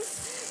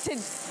times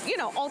to, you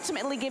know,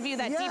 ultimately give you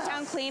that deep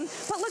down clean.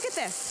 But look at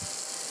this.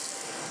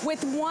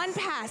 With one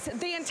pass,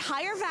 the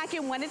entire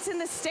vacuum, when it's in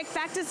the stick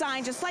vac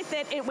design, just like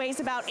that, it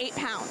weighs about 8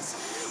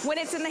 pounds. When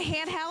it's in the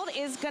handheld,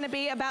 is gonna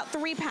be about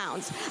 3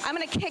 pounds. I'm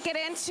gonna kick it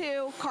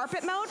into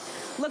carpet mode.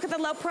 Look at the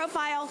low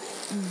profile.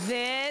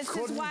 This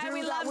is why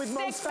we love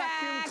stick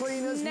vac.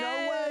 Cleaners, no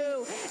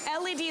way.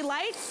 LED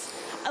lights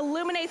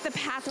illuminate the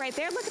path right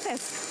there. Look at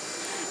this.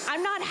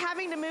 I'm not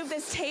having to move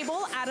this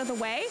table out of the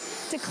way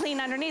to clean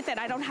underneath it.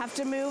 I don't have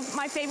to move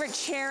my favorite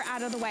chair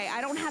out of the way.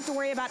 I don't have to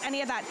worry about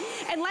any of that.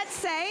 And let's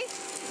say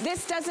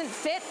this doesn't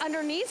fit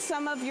underneath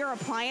some of your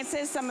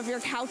appliances, some of your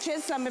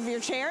couches, some of your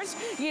chairs.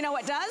 You know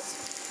what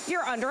does?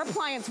 Your under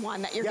appliance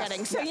one that you're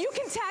getting. So you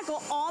can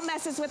tackle all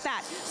messes with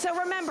that. So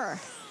remember,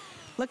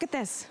 look at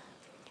this.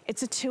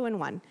 It's a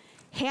 2-in-1.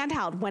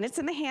 handheld. When it's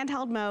in the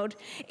handheld mode,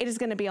 it is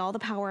gonna be all the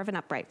power of an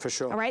upright. For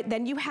sure. All right,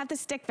 then you have the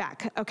stick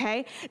vac,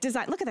 okay?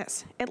 Design, look at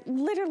this. It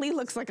literally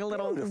looks like a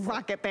little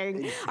rocket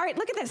thing. All right,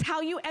 look at this,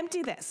 how you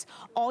empty this.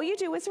 All you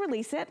do is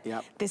release it.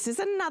 Yep. This is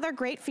another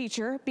great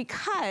feature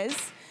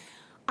because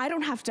I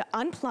don't have to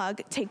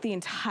unplug, take the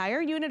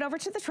entire unit over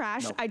to the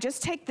trash. Nope. I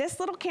just take this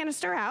little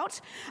canister out,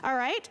 all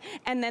right?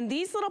 And then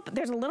these little,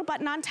 there's a little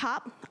button on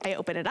top. I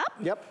open it up.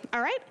 Yep.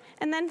 All right,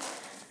 and then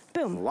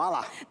boom.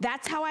 Voila.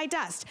 That's how I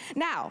dust.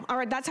 Now,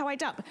 or that's how I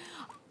dump.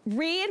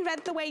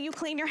 Reinvent the way you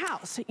clean your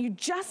house. You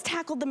just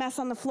tackled the mess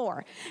on the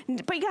floor,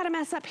 but you got a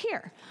mess up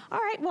here. All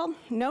right, well,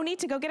 no need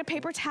to go get a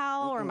paper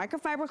towel or a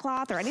microfiber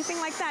cloth or anything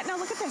like that. No,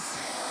 look at this.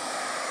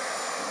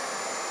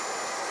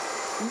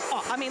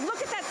 Oh, I mean,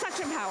 look at that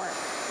suction power.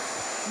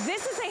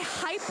 This is a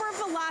hyper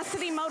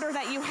velocity motor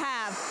that you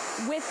have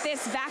with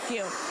this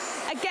vacuum.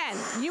 Again,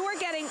 you are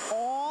getting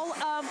all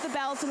of the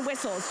bells and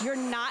whistles. You're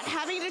not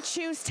having to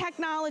choose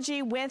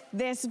technology with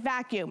this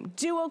vacuum.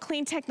 Duo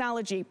clean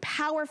technology,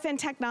 power fin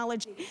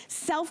technology,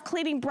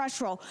 self-cleaning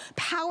brush roll,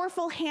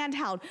 powerful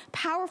handheld,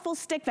 powerful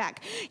stick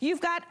vac. You've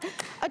got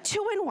a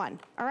 2-in-1,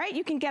 all right?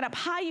 You can get up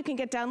high, you can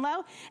get down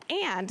low,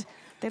 and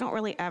they don't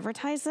really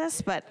advertise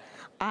this, but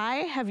I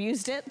have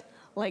used it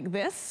like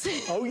this.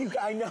 Oh,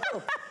 I know.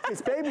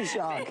 It's Baby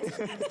Shark.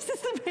 This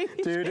is the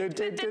Baby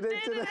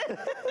Shark.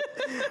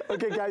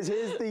 Okay, guys,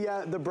 here's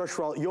the brush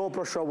roll. Your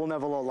brush roll will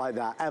never look like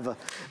that, ever.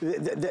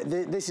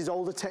 This is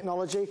older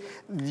technology.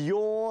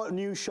 Your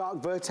new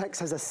Shark Vertex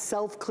has a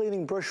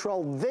self-cleaning brush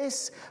roll.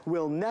 This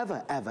will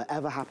never, ever,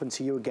 ever happen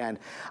to you again.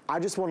 I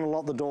just want to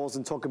lock the doors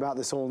and talk about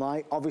this all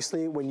night.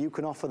 Obviously, when you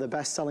can offer the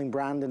best-selling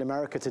brand in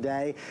America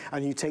today,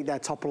 and you take their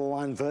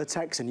top-of-the-line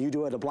Vertex and you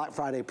do it at a Black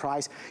Friday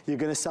price, you're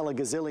going to sell a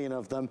gazillion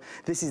of them.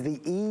 This is the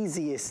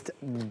easiest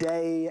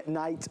day,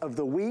 night of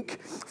the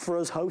week for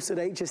us hosts at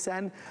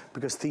HSN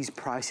because these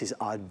prices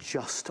are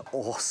just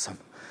awesome.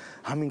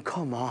 I mean,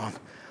 come on.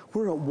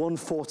 We're at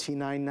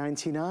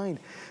 $149.99.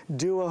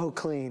 Duo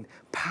clean,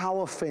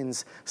 power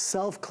fins,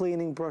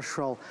 self-cleaning brush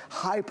roll,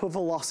 hyper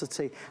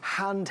velocity,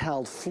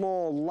 handheld,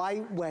 floor,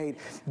 lightweight,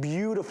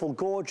 beautiful,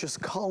 gorgeous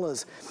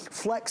colors,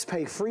 flex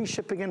pay, free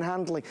shipping and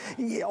handling.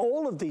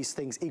 All of these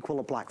things equal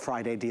a Black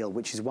Friday deal,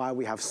 which is why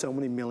we have so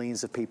many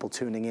millions of people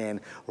tuning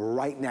in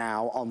right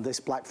now on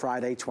this Black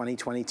Friday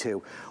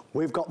 2022.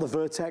 We've got the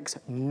Vertex.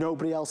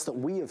 Nobody else that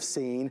we have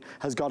seen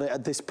has got it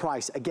at this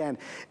price. Again,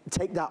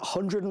 take that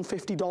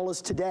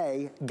 $150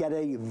 today, get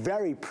a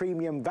very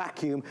premium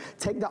vacuum.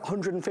 Take that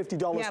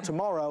 $150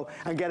 tomorrow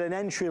and get an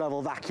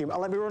entry-level vacuum.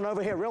 Let me run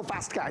over here real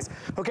fast, guys.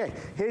 Okay,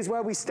 here's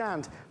where we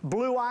stand.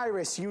 Blue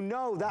Iris, you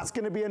know that's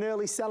going to be an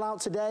early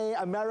sellout today.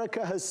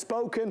 America has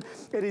spoken.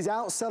 It is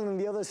outselling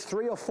the others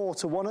 3 or 4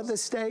 to 1 at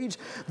this stage.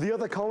 The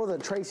other color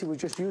that Tracy was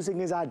just using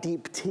is our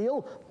deep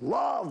teal.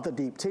 Love the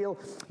deep teal.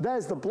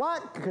 There's the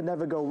black. Can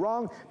never go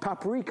wrong.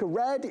 Paprika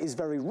red is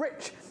very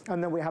rich.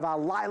 And then we have our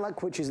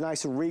lilac, which is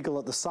nice and regal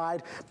at the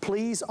side.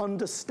 Please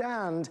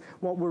understand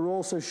what we're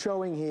also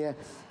showing here.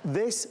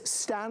 This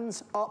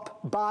stands up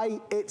by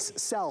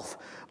itself.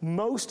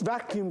 Most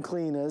vacuum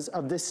cleaners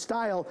of this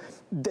style,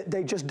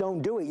 they just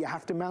don't do it. You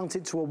have to mount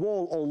it to a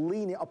wall or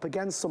lean it up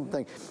against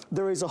something.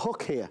 There is a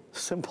hook here.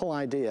 Simple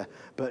idea,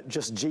 but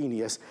just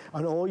genius.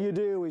 And all you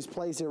do is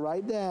place it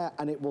right there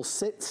and it will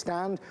sit,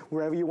 stand,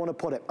 wherever you want to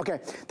put it. Okay,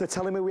 they're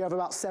telling me we have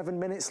about 7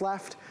 minutes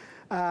left.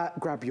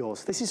 Grab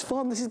yours. This is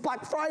fun. This is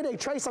Black Friday.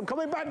 Trace, I'm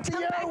coming back to you.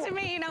 Come back to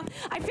me, you know.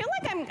 I feel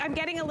like I'm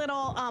getting a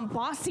little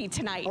bossy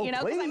tonight, you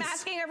know, because I'm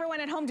asking everyone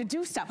at home to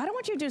do stuff. I don't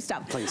want you to do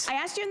stuff. Please. I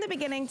asked you in the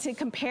beginning to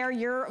compare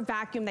your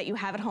vacuum that you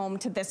have at home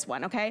to this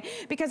one, okay?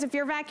 Because if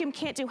your vacuum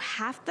can't do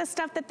half the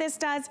stuff that this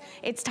does,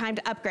 it's time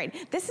to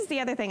upgrade. This is the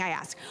other thing I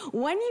ask.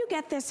 When you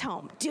get this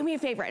home, do me a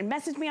favor and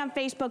message me on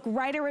Facebook,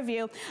 write a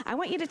review. I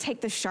want you to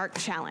take the Shark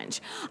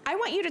Challenge. I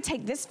want you to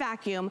take this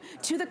vacuum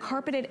to the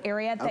carpeted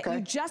area that you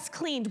just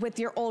cleaned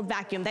with your old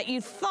vacuum that you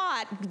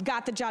thought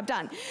got the job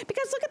done.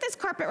 Because look at this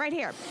carpet right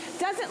here.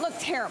 Doesn't look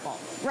terrible,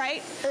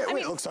 right? I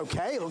mean, it looks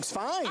okay. It looks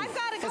fine. I've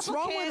got a couple What's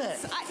wrong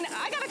kids. with it?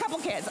 I got a couple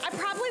kids. I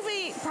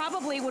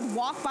probably would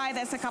walk by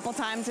this a couple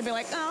times and be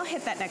like, oh, I'll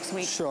hit that next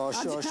week. Sure.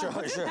 I'll do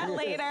that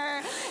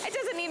later. It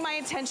doesn't need my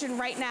attention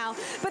right now.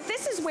 But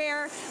this is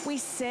where we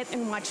sit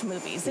and watch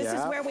movies. This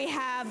is where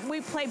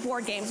we play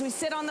board games. We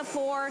sit on the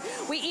floor,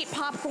 we eat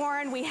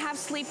popcorn, we have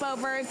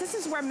sleepovers. This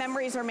is where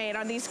memories are made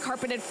on these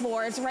carpeted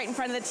floors right in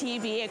front of the TV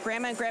at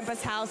Grandma and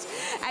Grandpa's house,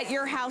 at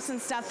your house and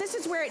stuff. This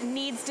is where it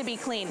needs to be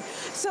clean.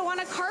 So on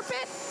a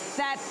carpet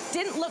that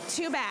didn't look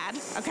too bad,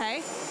 okay?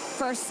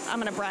 First, I'm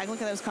gonna brag,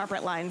 look at those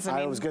carpet lines. I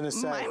mean, was gonna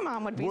say, my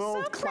mom would be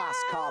world-class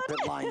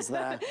carpet lines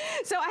there.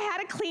 So I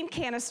had a clean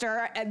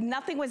canister, and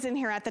nothing was in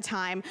here at the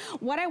time.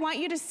 What I want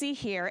you to see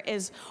here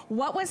is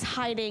what was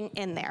hiding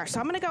in there. So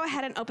I'm gonna go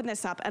ahead and open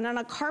this up, and on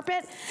a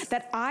carpet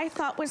that I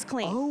thought was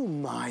clean. Oh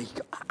my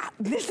God.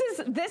 This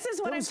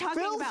is what I'm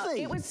talking about.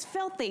 It was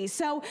filthy.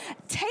 So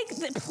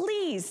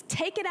please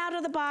take it out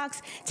of the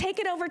box, take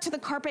it over to the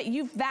carpet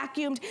you've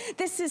vacuumed.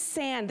 This is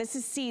sand, this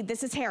is seeds. need.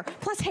 This is hair.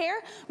 Plus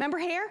hair, remember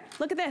hair?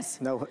 Look at this.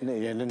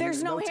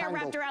 There's no hair tangle,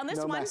 wrapped around this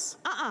no one. Mess.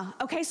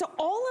 Okay, so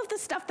all of the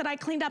stuff that I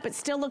cleaned up, it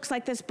still looks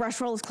like this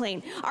brush roll is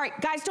clean. All right,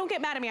 guys, don't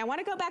get mad at me. I want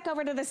to go back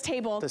over to this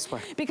table. This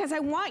way. Because I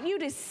want you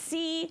to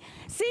see,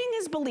 seeing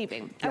is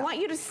believing. Yeah. I want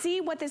you to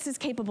see what this is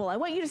capable. I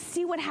want you to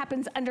see what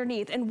happens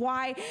underneath and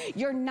why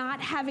you're not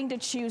having to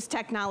choose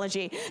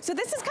technology. So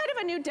this is kind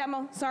of a new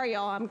demo. Sorry,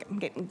 y'all, I'm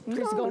getting,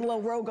 Tracy going a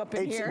little rogue up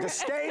in here. The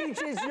stage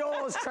is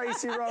yours,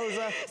 Tracy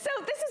Rosa. So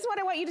this is what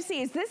I want you to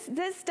see, is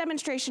this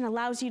demonstration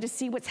allows you to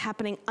see what's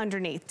happening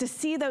underneath, to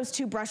see those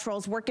two brush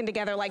rolls working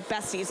together like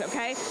besties,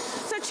 okay?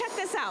 So check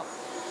this out.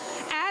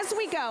 As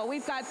we go,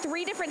 we've got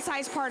 3 different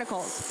size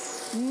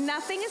particles.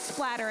 Nothing is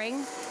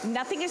splattering,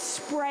 nothing is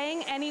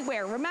spraying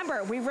anywhere.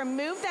 Remember, we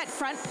removed that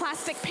front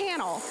plastic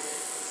panel.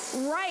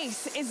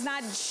 Rice is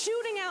not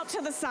shooting out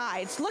to the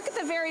sides. Look at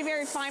the very,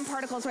 very fine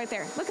particles right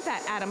there. Look at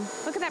that, Adam.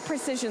 Look at that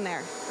precision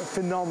there.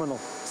 Phenomenal.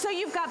 So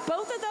you've got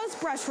both of those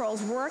brush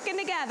rolls working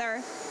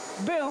together.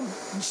 Boom,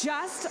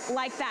 just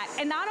like that.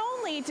 And not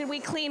only did we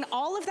clean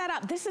all of that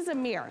up, this is a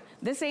mirror.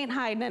 This ain't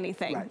hiding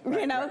anything,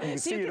 you know? Right.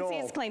 So you can see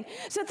it's clean.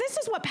 So this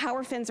is what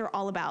power fins are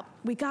all about.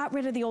 We got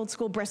rid of the old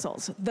school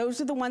bristles.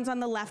 Those are the ones on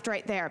the left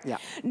right there. Yeah.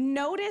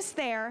 Notice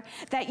there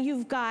that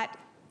you've got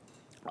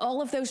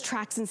all of those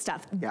tracks and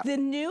stuff. Yep. The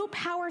new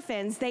power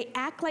fins, they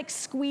act like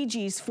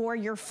squeegees for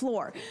your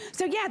floor.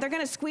 So yeah, they're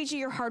gonna squeegee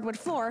your hardwood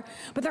floor,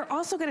 but they're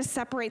also gonna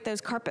separate those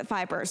carpet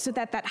fibers so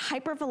that that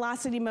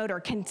hypervelocity motor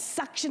can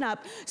suction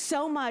up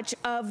so much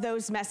of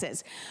those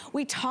messes.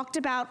 We talked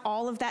about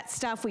all of that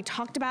stuff. We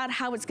talked about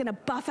how it's gonna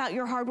buff out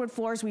your hardwood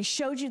floors. We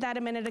showed you that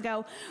a minute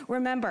ago.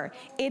 Remember,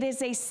 it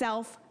is a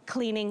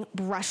self-cleaning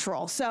brush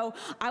roll. So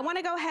I want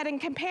to go ahead and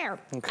compare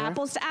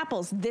apples to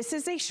apples. This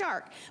is a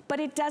Shark, but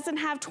it doesn't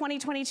have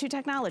 2022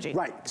 technology.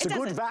 Right, it's a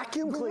good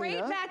vacuum cleaner.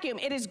 Great vacuum.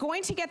 It is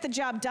going to get the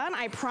job done,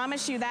 I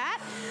promise you that.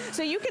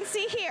 So you can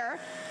see here,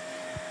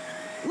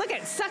 look,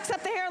 it sucks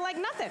up the hair like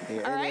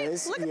nothing, all right?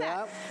 Look at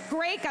that.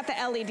 Great, got the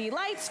LED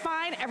lights,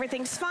 fine,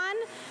 everything's fun.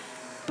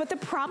 But the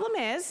problem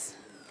is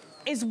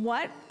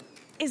what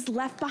is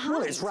left behind.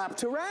 Well, it's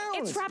wrapped around.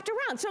 It's wrapped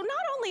around. So not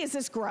only is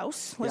this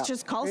gross, let's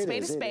just call a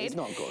spade a spade. It's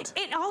not good.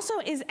 It also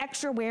is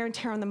extra wear and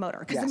tear on the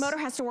motor because the motor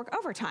has to work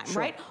overtime,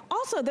 right?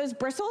 Also, those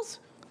bristles,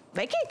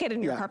 they can't get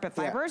in your carpet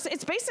fibers.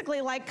 It's basically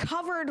like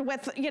covered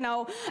with, you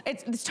know,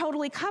 it's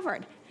totally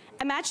covered.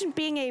 Imagine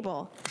being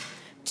able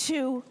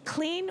to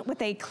clean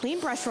with a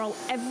clean brush roll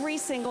every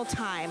single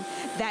time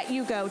that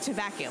you go to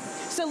vacuum.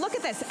 So look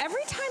at this.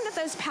 Every time that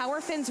those power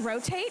fins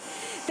rotate,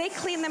 they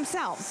clean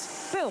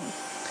themselves. Boom.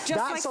 Just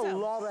That's a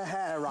lot of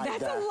hair right there.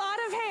 That's a lot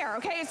of hair,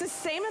 okay? It's the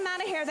same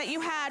amount of hair that you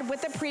had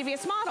with the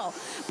previous model.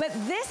 But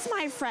this,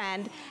 my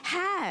friend,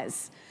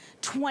 has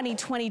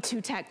 2022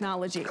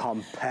 technology.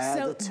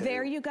 Compare the two. So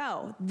there you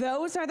go.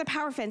 Those are the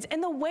power fins.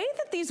 And the way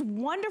that these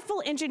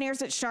wonderful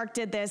engineers at Shark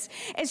did this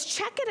is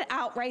check it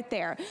out right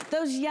there.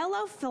 Those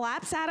yellow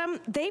flaps, Adam,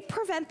 they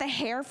prevent the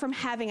hair from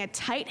having a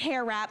tight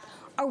hair wrap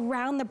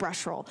around the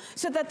brush roll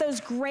so that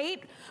those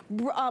great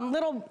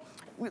little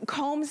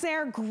combs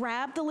there,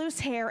 grab the loose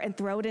hair and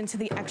throw it into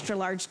the extra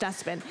large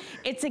dustbin.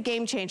 It's a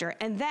game changer.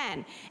 And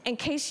then, in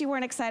case you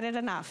weren't excited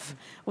enough,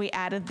 we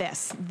added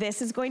this.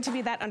 This is going to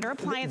be that under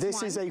appliance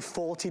This is a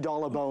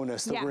 $40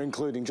 bonus that we're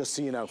including, just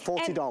so you know,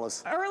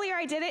 $40. And earlier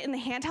I did it in the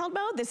handheld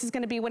mode. This is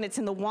gonna be when it's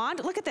in the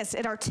wand. Look at this,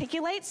 it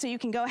articulates so you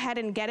can go ahead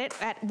and get it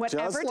at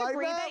whatever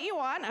degree that you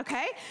want,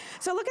 okay?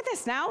 So look at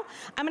this now.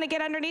 I'm gonna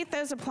get underneath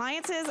those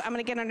appliances. I'm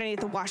gonna get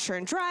underneath the washer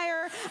and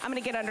dryer. I'm gonna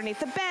get underneath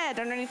the bed,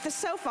 underneath the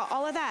sofa,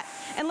 all of that.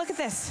 And look at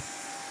this.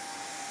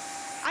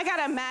 I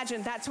gotta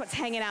imagine that's what's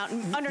hanging out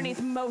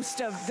underneath most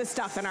of the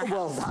stuff in our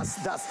house. Well,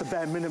 that's the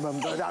bare minimum.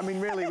 I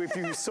mean, really, if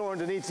you saw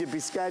underneath, you'd be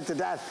scared to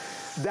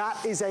death.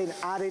 That is an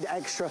added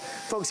extra.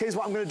 Folks, here's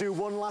what I'm gonna do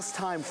one last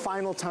time,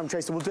 final time,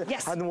 Tracy. We'll do,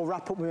 and then we'll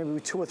wrap up with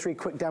maybe 2 or 3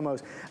 quick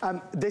demos.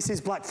 This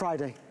is Black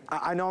Friday.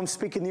 I know I'm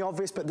speaking the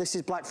obvious, but this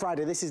is Black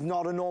Friday. This is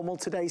not a normal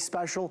Today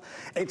special.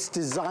 It's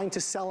designed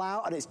to sell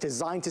out, and it's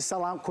designed to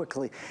sell out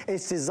quickly.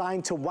 It's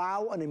designed to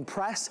wow and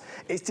impress.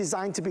 It's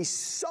designed to be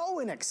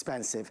so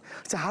inexpensive,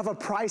 to have a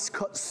price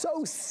cut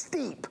so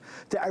steep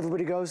that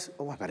everybody goes,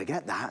 oh, I better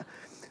get that.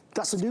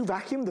 That's a new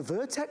vacuum, the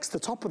Vertex, the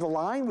top of the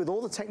line with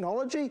all the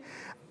technology.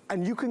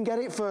 And you can get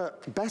it for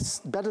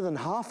better than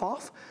half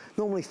off.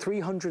 Normally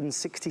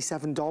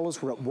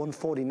 $367, we're at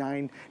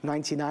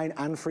 $149.99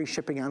 and free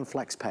shipping and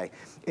flex pay.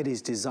 It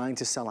is designed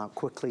to sell out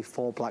quickly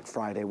for Black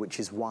Friday, which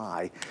is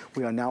why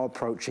we are now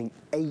approaching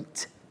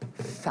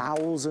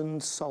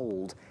 8,000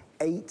 sold.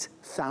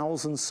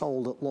 8,000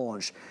 sold at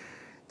launch.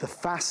 The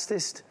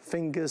fastest,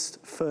 fingers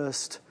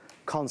first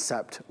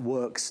concept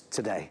works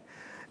today.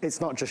 It's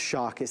not just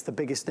Shark, it's the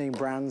biggest name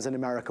brands in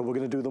America. We're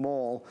gonna do them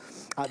all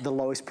at the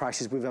lowest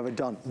prices we've ever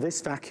done.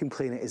 This vacuum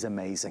cleaner is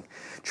amazing.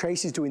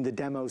 Tracy's doing the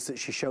demos that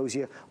she shows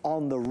you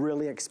on the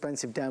really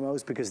expensive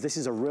demos, because this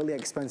is a really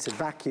expensive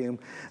vacuum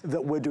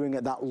that we're doing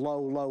at that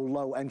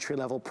low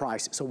entry-level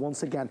price. So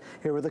once again,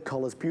 here are the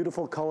colors,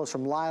 beautiful colors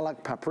from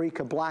lilac,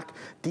 paprika, black,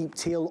 deep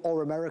teal,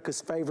 or America's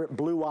favorite,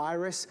 blue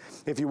iris.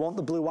 If you want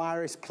the blue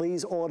iris,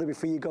 please order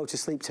before you go to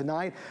sleep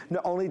tonight.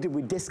 Not only did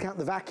we discount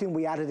the vacuum,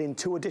 we added in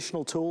 2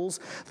 additional tools.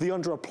 The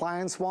under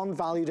appliance one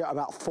valued at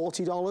about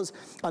 $40,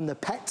 and the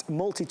pet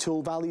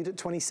multi-tool valued at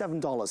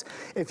 $27.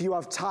 If you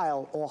have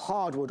tile or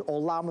hardwood or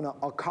laminate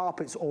or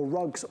carpets or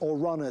rugs or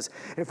runners,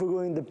 if we're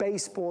going the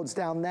baseboards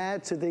down there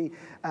to the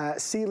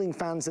ceiling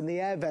fans and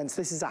the air vents,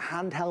 this is a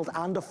handheld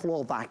and a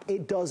floor vac.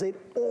 It does it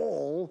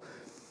all.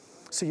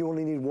 So you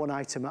only need one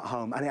item at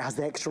home, and it has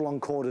the extra long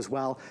cord as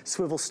well,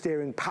 swivel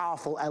steering,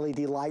 powerful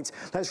LED lights.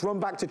 Let's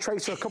run back to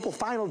Trace for a couple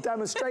final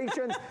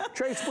demonstrations.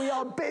 Trace, we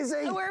are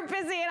busy. We're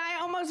busy, and I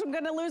almost am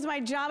gonna lose my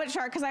job at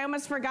Shark because I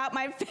almost forgot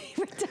my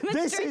favorite demonstration.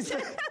 This is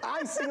the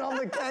icing on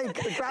the cake,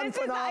 the grand finale. This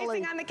is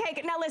icing on the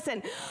cake. Now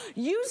listen,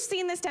 you've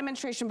seen this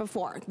demonstration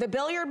before. The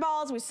billiard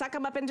balls, we suck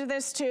them up into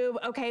this tube,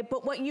 okay?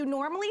 But what you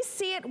normally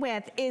see it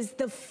with is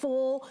the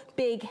full,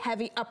 big,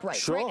 heavy upright,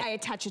 sure. Right? I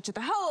attach it to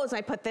the hose,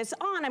 I put this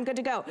on, I'm good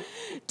to go.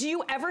 Do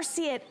you ever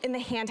see it in the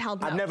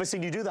handheld mode? I've never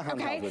seen you do the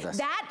handheld with this.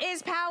 That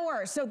is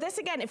power. So this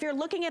again, if you're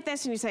looking at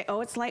this and you say, oh,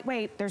 it's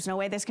lightweight, there's no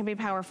way this can be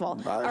powerful.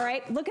 All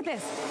right, look at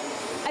this.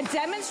 A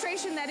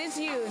demonstration that is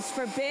used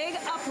for big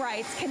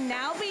uprights can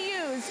now be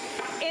used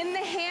in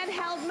the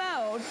handheld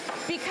mode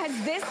because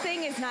this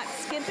thing is not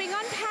skimping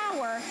on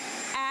power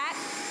at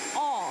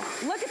all.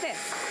 Look at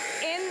this.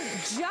 In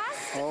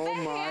just oh the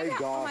my handheld,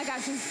 God. oh my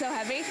gosh, this is so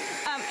heavy.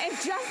 In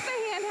just the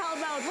handheld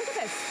mode, look at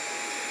this.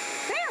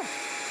 There,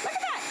 look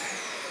at that.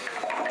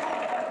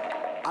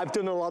 I've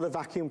done a lot of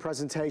vacuum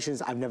presentations.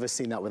 I've never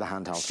seen that with a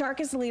handheld. Shark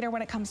is the leader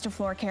when it comes to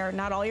floor care.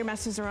 Not all your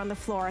messes are on the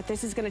floor.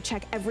 This is gonna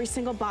check every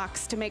single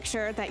box to make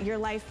sure that your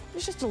life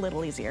is just a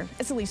little easier.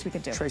 It's the least we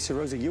could do. Tracy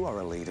Rosa, you are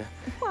a leader.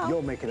 Well,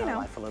 you're making our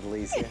life a little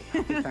easier.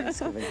 Happy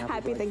Thanksgiving.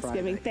 Happy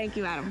Thanksgiving. Friday. Thank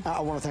you, Adam.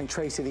 I want to thank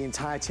Tracy, the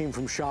entire team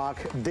from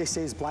Shark. This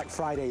is Black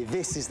Friday.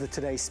 This is the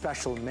Today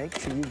Special. Make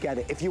sure you get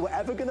it. If you were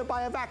ever going to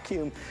buy a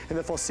vacuum in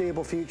the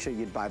foreseeable future,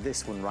 you'd buy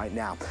this one right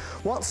now.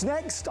 What's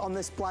next on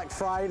this Black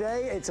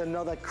Friday? It's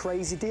another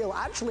crazy deal.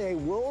 Actually, a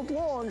world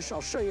launch. I'll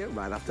show you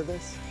right after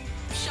this.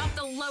 Shop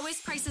the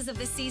lowest prices of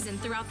the season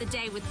throughout the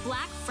day with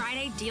Black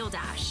Friday Deal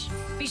Dash.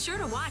 Be sure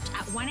to watch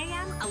at 1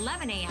 a.m.,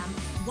 11 a.m.,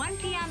 1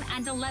 p.m.,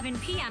 and 11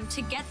 p.m.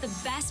 to get the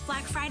best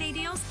Black Friday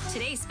deals,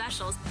 today's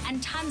specials,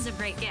 and tons of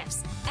great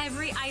gifts.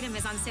 Every item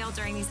is on sale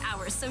during these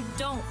hours, so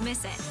don't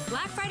miss it.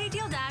 Black Friday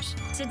Deal Dash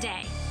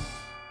today.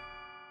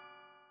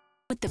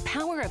 With the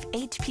power of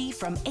HP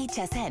from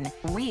HSN,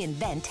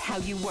 reinvent how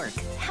you work,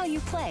 how you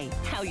play,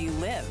 how you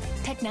live.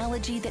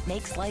 Technology that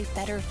makes life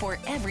better for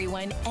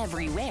everyone,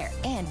 everywhere,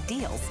 and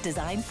deals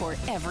designed for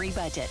every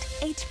budget.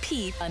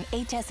 HP on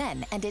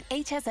HSN and at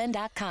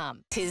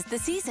hsn.com. 'Tis the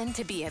season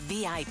to be a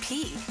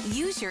VIP.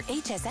 Use your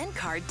HSN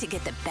card to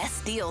get the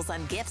best deals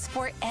on gifts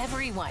for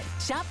everyone.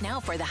 Shop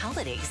now for the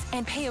holidays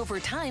and pay over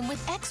time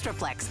with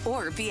ExtraFlex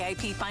or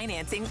VIP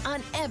financing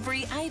on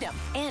every item.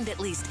 And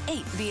at least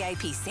 8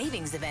 VIP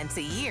savings events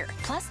a year.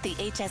 Plus, the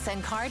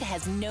HSN card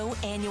has no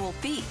annual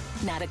fee.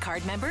 Not a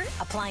card member?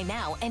 Apply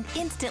now and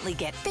instantly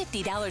get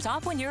 $50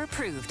 off when you're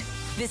approved.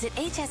 Visit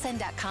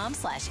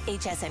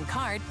hsn.com/HSN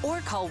card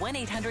or call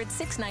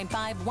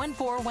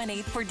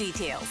 1-800-695-1418 for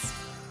details.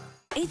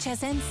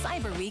 HSN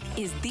Cyber Week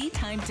is the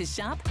time to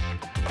shop,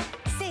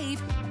 save,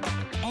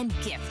 and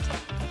gift.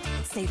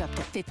 Save up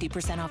to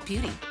 50% off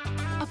beauty,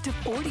 up to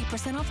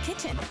 40% off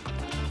kitchen,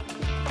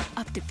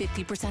 up to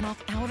 50%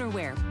 off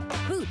outerwear,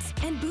 boots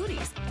and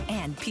booties,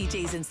 and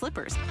PJs and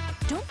slippers.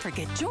 Don't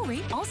forget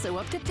jewelry, also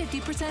up to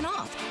 50%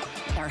 off.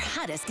 Our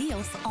hottest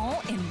deals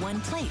all in one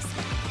place.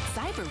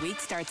 Cyber Week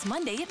starts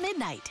Monday at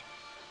midnight.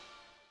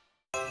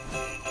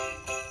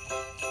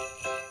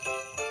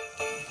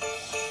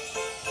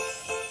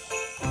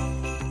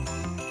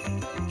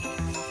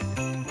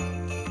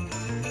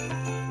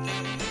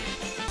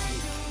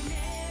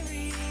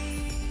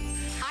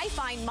 I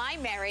find my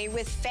Mary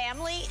with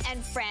family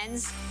and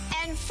friends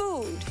and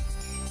food.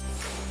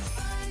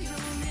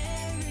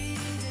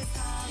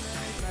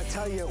 I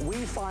tell you,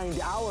 we find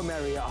our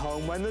Mary at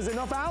home when there's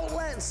enough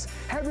outlets.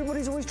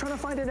 Everybody's always trying to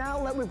find an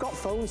outlet. We've got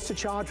phones to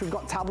charge, we've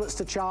got tablets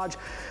to charge.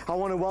 I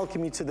want to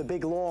welcome you to the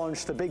big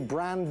launch, the big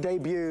brand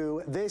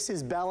debut. This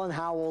is Bell &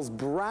 Howell's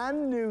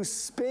brand new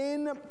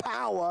Spin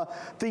Power,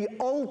 the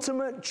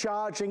ultimate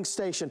charging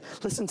station.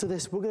 Listen to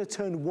this, we're going to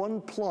turn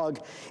one plug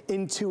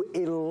into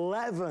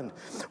 11.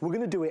 We're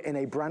going to do it in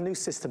a brand new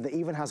system that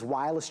even has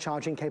wireless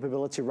charging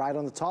capability right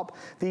on the top.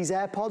 These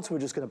AirPods, we're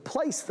just going to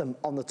place them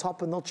on the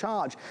top and they'll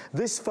charge.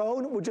 This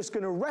phone, we're just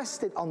going to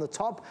rest it on the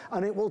top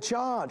and it will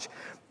charge.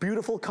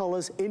 Beautiful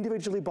colors,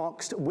 individually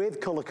boxed with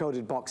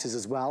color-coded boxes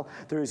as well.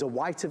 There is a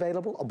white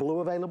available, a blue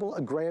available,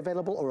 a gray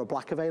available, or a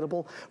black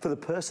available. For the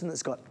person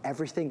that's got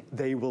everything,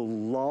 they will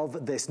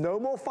love this.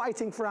 No more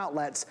fighting for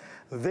outlets.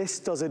 This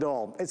does it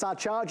all. It's our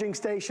charging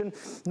station,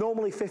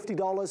 normally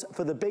 $50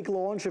 for the big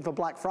launch and for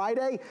Black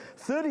Friday,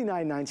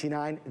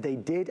 $39.99. They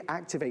did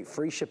activate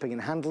free shipping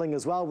and handling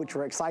as well, which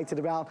we're excited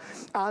about,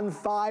 and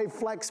 5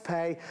 flex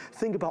pay.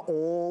 Think about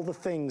all the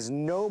things.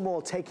 No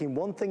more taking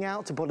one thing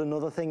out to put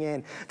another thing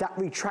in. That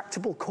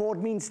retractable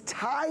cord means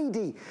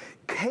tidy.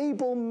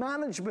 Cable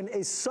management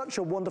is such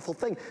a wonderful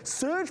thing.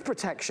 Surge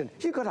protection.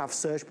 You've got to have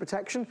surge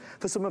protection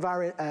for some of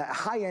our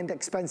high-end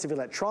expensive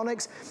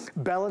electronics.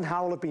 Bell &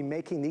 Howell have been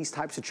making these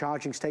types of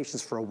charging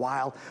stations for a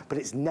while, but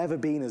it's never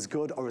been as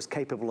good or as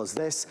capable as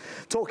this.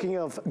 Talking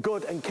of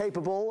good and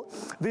capable,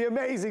 the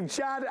amazing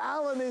Chad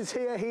Allen is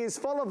here. He is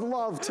full of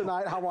love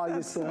tonight. How are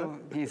you, sir? Oh,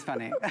 he's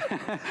funny.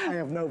 I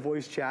have no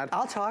voice, Chad.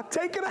 I'll talk.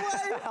 Take it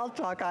away. I'll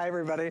talk. Hi,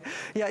 everybody.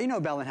 Yeah, you know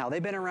Bell & Howell.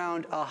 They've been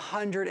around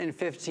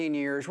 115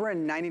 years. We're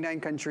in 99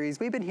 countries.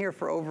 We've been here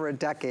for over a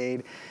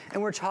decade,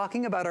 and we're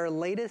talking about our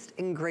latest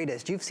and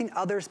greatest. You've seen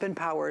other spin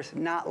powers,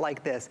 not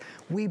like this.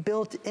 We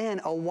built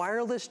in a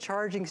wireless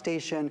charging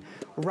station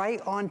right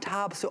on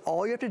top, so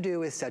all you have to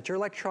do is set your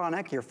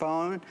electronic, your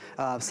phone,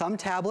 some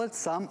tablets,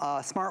 some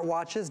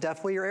smartwatches,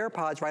 definitely your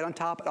AirPods right on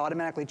top. It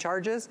automatically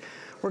charges.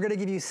 We're gonna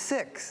give you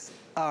 6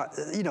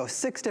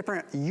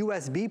 different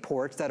USB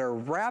ports that are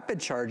rapid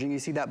charging. You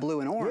see that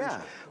blue and orange.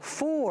 Yeah.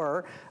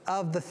 4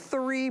 of the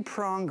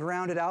 3-prong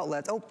grounded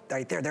outlets. Oh,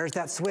 right there, there's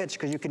that switch,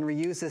 because you can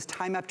reuse this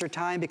time after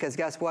time, because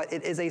guess what?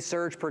 It is a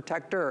surge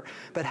protector.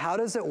 But how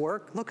does it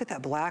work? Look at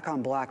that black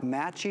on black,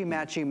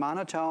 matchy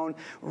monotone,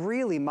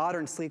 really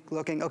modern, sleek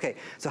looking. Okay,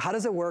 so how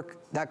does it work?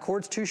 That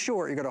cord's too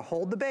short. You're gonna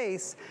hold the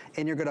base,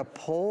 and you're gonna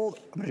pull,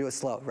 I'm gonna do it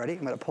slow. Ready?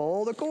 I'm gonna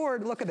pull the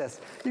cord. Look at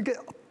this. You get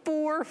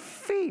 4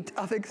 feet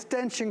of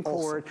extension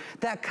cord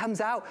that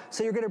comes out.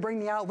 So you're gonna bring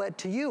the outlet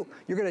to you.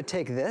 You're gonna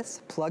take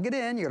this, plug it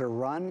in, you're gonna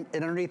run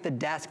it underneath the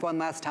desk one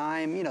last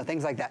time, you know,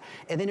 things like that.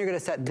 And then you're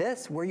gonna set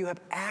this where you have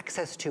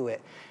access to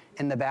it.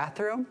 In the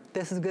bathroom,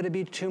 this is gonna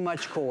be too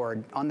much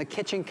cord. On the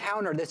kitchen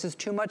counter, this is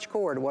too much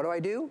cord.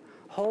 What do?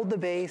 Hold the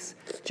base,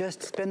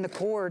 just spin the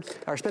cord,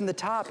 or spin the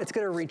top. It's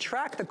gonna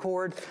retract the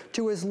cord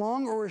to as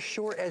long or as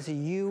short as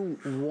you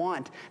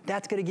want.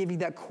 That's gonna give you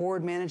that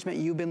cord management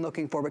you've been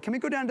looking for. But can we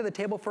go down to the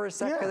table for a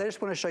sec? Because I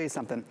just wanna show you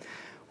something.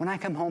 When I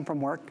come home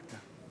from work,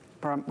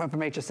 from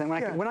HSN,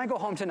 when I go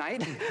home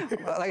tonight,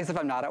 like I said, if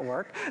I'm not at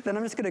work, then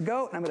I'm just gonna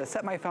go and I'm gonna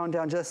set my phone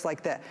down just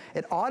like that.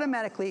 It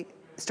automatically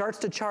starts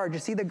to charge. You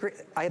see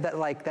I have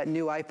that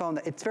new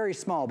iPhone. It's very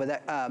small, but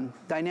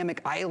that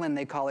dynamic island,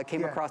 they call it,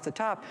 came across the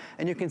top,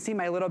 and you can see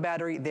my little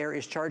battery there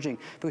is charging.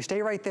 If we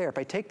stay right there, if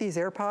I take these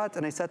AirPods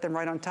and I set them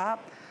right on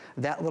top,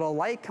 that little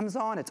light comes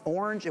on, it's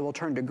orange, it will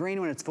turn to green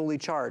when it's fully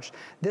charged.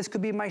 This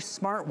could be my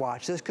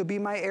smartwatch, this could be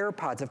my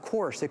AirPods, of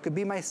course, it could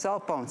be my cell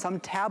phone, some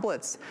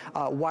tablets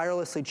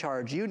wirelessly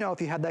charge. You know if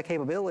you have that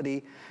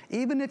capability.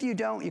 Even if you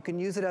don't, you can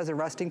use it as a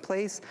resting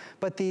place,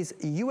 but these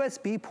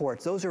USB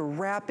ports, those are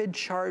rapid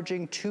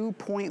charging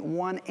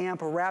 2.1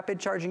 amp rapid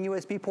charging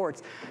USB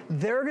ports.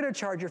 They're gonna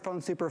charge your phone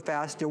super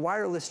fast. Your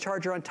wireless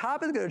charger on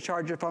top is gonna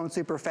charge your phone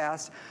super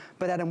fast,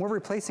 but Adam, we're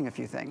replacing a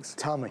few things.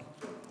 Tell me.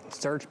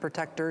 Surge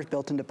protectors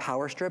built into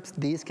power strips,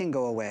 these can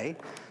go away.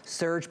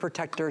 Surge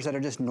protectors that are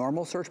just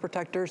normal surge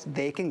protectors,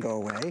 they can go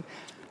away.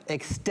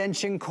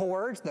 Extension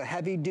cords, the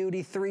heavy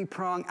duty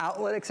 3-prong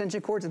outlet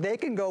extension cords, they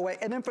can go away.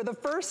 And then for the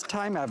first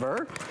time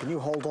ever, can you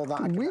hold all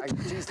that?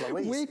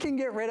 We can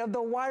get rid of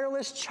the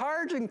wireless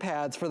charging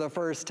pads for the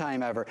first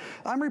time ever.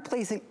 I'm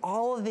replacing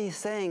all of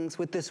these things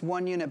with this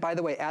one unit. By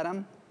the way,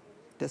 Adam,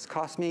 this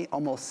cost me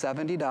almost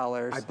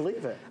 $70. I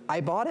believe it.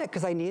 I bought it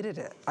because I needed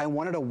it. I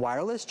wanted a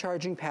wireless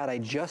charging pad. I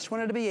just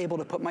wanted to be able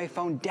to put my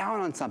phone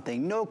down on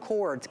something. No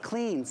cords,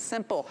 clean,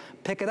 simple.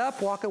 Pick it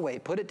up, walk away.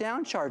 Put it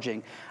down,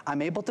 charging.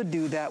 I'm able to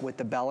do that with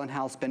the Bell &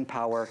 Howell Spin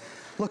Power.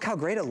 Look how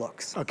great it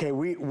looks. Okay,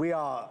 we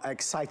are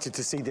excited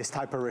to see this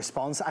type of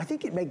response. I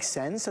think it makes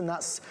sense, and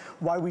that's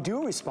why we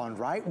do respond,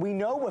 right? We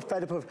know we're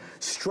fed up of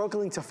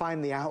struggling to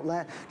find the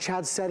outlet.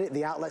 Chad said it,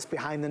 the outlet's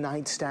behind the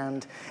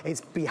nightstand.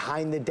 It's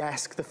behind the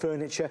desk, the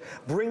furniture.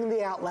 Bring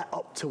the outlet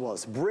up to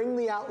us. Bring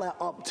the outlet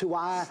up to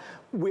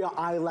we are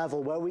eye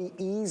level where we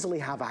easily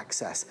have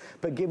access,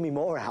 but give me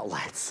more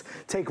outlets.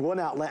 Take one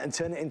outlet and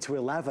turn it into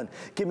 11.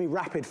 Give me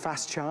rapid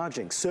fast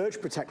charging.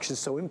 Surge protection is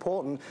so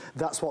important.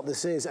 That's what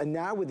this is. And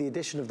now with the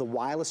addition of the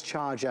wireless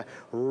charger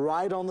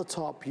right on the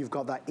top, you've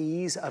got that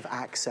ease of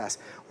access.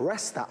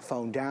 Rest that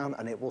phone down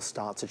and it will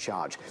start to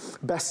charge.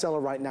 Bestseller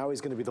right now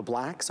is going to be the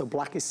black. So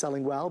black is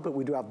selling well, but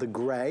we do have the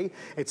gray.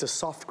 It's a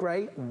soft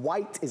gray.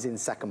 White is in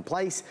second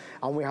place.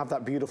 And we have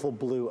that beautiful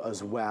blue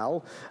as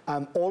well.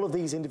 All of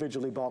these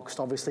individually boxed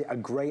obviously a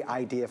great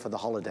idea for the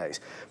holidays.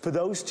 For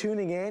those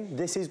tuning in,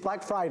 this is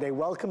Black Friday.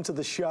 Welcome to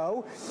the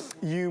show.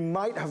 You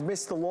might have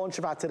missed the launch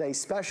of our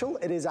today's special.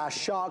 It is our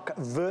Shark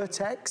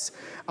Vertex,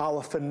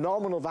 our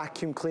phenomenal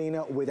vacuum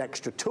cleaner with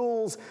extra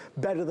tools,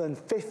 better than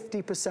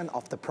 50%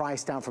 off the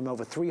price, down from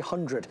over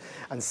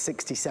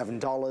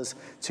 $367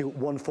 to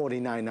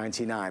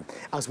 $149.99.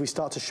 As we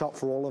start to shop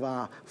for all of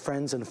our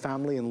friends and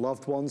family and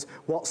loved ones,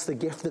 what's the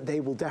gift that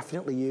they will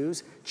definitely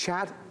use?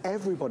 Chad,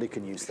 everybody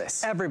can use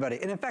this. Everybody.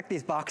 And in fact,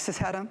 these boxes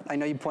had them. I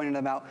know you pointed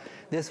them out.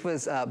 This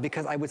was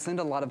because I would send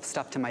a lot of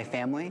stuff to my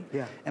family.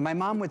 Yeah. And my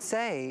mom would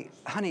say,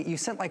 honey, you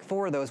sent like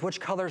 4 of those.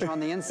 Which colors are on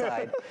the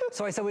inside?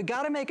 So I said, we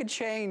got to make a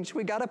change.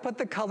 We got to put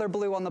the color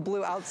blue on the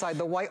blue outside,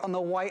 the white on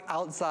the white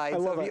outside.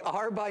 So if you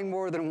are buying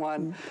more than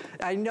one,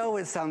 I know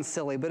it sounds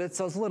silly, but it's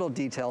those little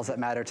details that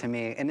matter to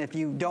me. And if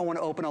you don't want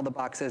to open all the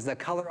boxes, the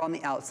color on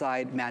the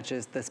outside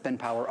matches the spin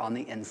power on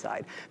the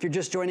inside. If you're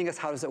just joining us,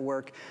 how does it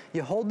work?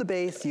 You hold the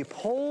base, you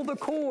pull the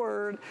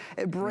cord,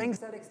 it brings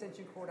that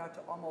extension cord out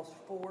to almost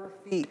 4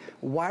 feet.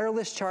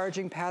 Wireless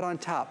charging pad on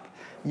top.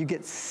 You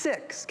get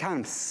 6, count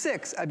them,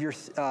 6 of your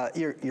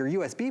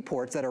USB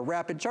ports that are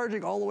rapid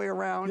charging all the way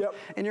around,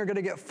 and you're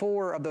gonna get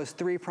 4 of those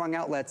 3-prong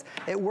outlets.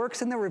 It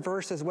works in the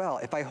reverse as well.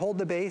 If I hold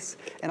the base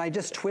and I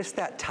just twist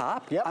that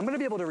top, I'm gonna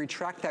be able to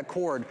retract that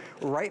cord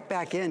right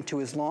back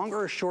into as long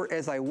or as short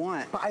as I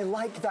want. But I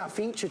like that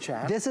feature,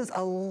 Chad. This is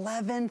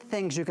 11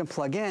 things you can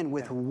plug in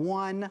with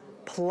one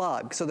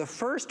plug. So the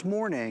first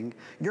morning,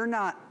 you're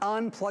not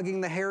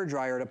unplugging the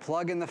hairdryer to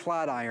plug in the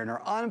flat iron,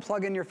 or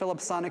unplugging your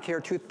Philips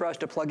Sonicare toothbrush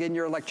to plug in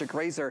your electric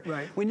razor.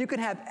 When you can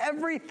have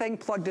everything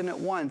plugged in at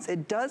once,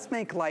 it does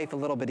make life a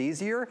little bit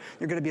easier.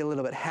 You're gonna be a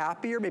little bit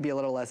happier, maybe a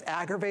little less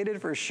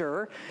aggravated for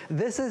sure.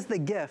 This is the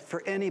gift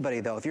for anybody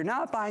though. If you're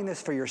not buying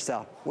this for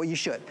yourself, well, you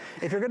should.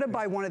 If you're gonna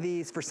buy one of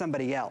these for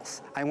somebody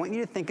else, I want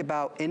you to think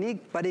about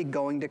anybody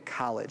going to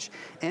college,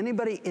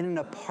 anybody in an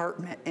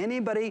apartment,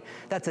 anybody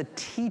that's a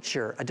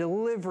teacher, a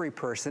delivery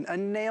person, a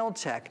nail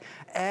tech.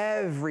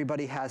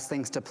 Everybody has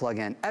things to plug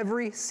in.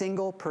 Every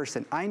single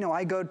person. I know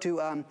I go to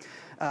an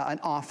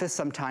office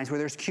sometimes where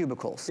there's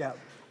cubicles.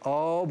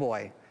 Oh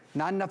boy.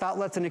 Not enough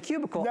outlets in a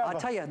cubicle. I'll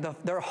tell you,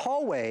 their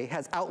hallway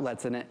has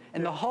outlets in it,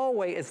 and the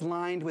hallway is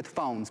lined with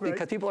phones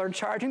because people are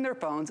charging their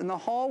phones in the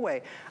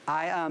hallway.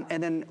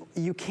 And then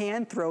you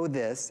can throw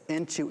this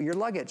into your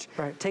luggage.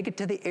 Take it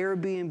to the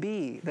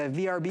Airbnb, the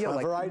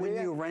VRBO, like when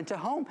you rent a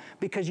home,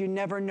 because you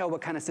never know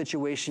what kind of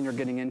situation you're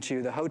getting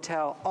into. The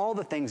hotel, all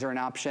the things are an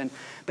option.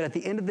 But at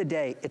the end of the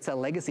day, it's a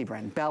legacy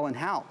brand, Bell &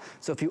 Howell.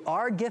 So if you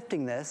are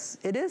gifting this,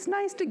 it is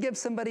nice to give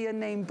somebody a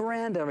name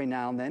brand every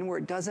now and then where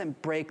it doesn't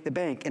break the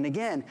bank. And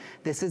again,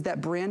 this is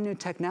that brand new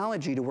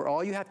technology to where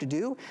all you have to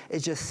do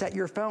is just set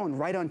your phone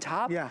right on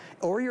top,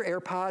 or your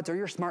AirPods or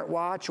your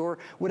smartwatch or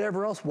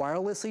whatever else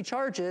wirelessly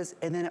charges,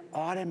 and then it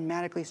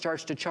automatically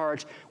starts to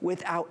charge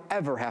without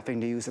ever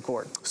having to use a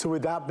cord. So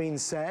with that being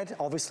said,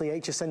 obviously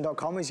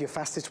hsn.com is your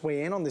fastest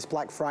way in on this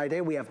Black Friday.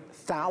 We have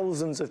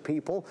thousands of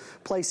people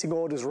placing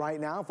orders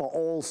right now for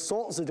all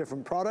sorts of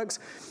different products.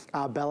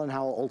 Our Bell &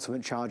 Howell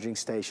Ultimate Charging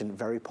Station,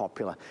 very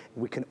popular.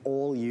 We can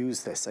all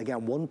use this.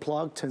 Again, one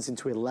plug turns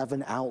into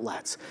 11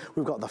 outlets.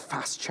 We've got the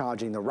fast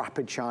charging, the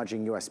rapid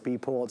charging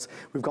USB ports.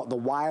 We've got the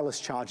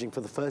wireless charging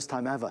for the first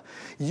time ever.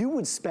 You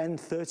would spend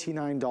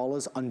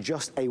 $39 on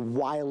just a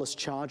wireless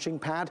charging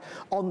pad.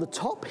 On the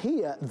top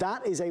here,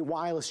 that is a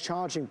wireless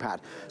charging pad.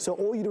 So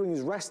all you're doing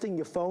is resting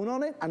your phone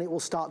on it and it will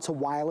start to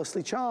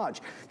wirelessly charge.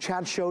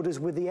 Chad showed us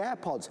with the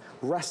AirPods.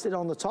 Rest it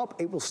on the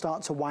top, it will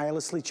start to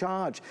wirelessly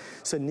charge.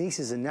 So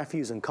nieces and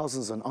nephews and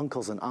cousins and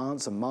uncles and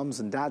aunts and mums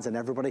and dads and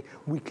everybody,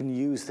 we can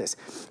use this.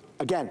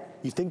 Again,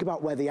 you think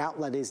about where the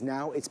outlet is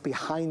now, it's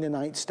behind the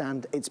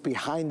nightstand, it's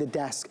behind the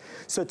desk.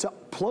 So to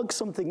plug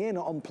something in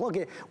or unplug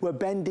it, we're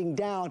bending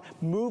down,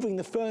 moving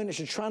the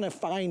furniture, trying to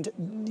find,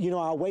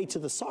 our way to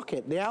the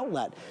socket, the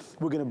outlet.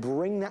 We're gonna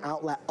bring the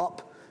outlet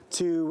up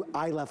to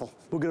eye level.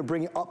 We're gonna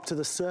bring it up to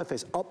the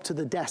surface, up to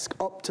the desk,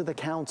 up to the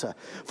counter.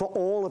 For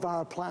all of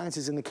our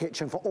appliances in the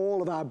kitchen, for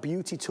all of our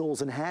beauty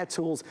tools and hair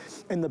tools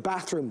in the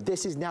bathroom,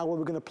 this is now where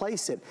we're gonna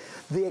place it.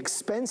 The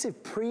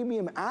expensive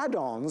premium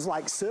add-ons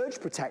like surge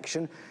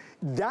protection,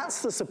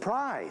 that's the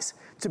surprise.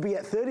 To be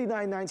at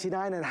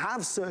 $39.99 and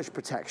have surge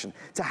protection,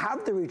 to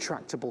have the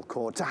retractable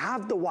cord, to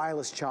have the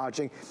wireless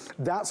charging,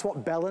 that's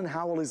what Bell &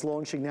 Howell is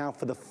launching now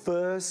for the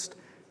first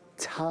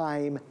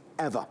time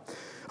ever.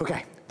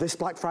 Okay, this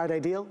Black Friday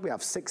deal, we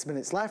have 6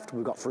 minutes left.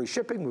 We've got free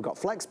shipping, we've got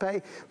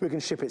FlexPay. We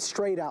can ship it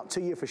straight out to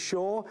you for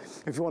sure.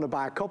 If you want to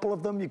buy a couple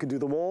of them, you can do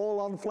them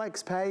all on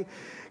FlexPay.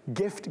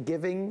 Gift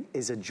giving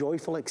is a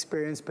joyful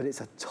experience, but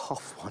it's a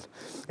tough one.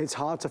 It's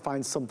hard to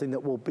find something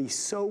that will be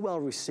so well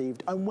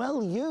received and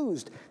well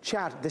used.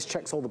 Chad, this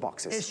checks all the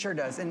boxes. It sure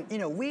does. And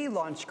we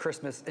launched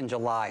Christmas in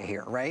July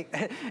here, right?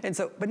 And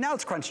so, but now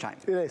it's crunch time.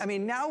 It is. I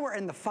mean, now we're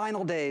in the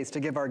final days to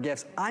give our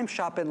gifts. I'm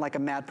shopping like a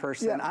mad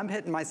person. I'm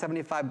hitting my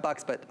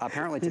 $75, but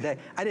apparently today.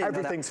 I didn't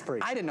Everything's know that, free.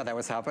 I didn't know that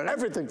was happening.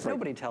 Everything's free.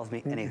 Nobody tells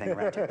me anything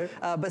around here.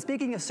 But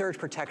speaking of surge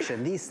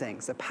protection, these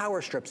things, the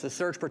power strips, the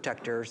surge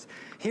protectors,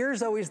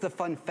 here's always the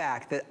fun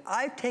fact that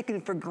I've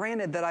taken for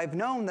granted that I've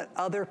known that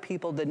other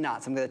people did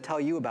not. So I'm going to tell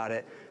you about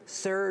it.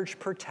 Surge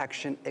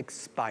protection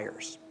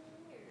expires.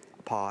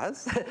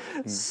 Pause.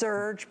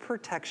 Surge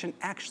protection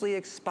actually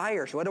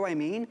expires. What do I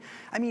mean?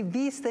 I mean,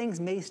 these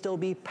things may still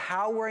be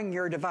powering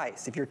your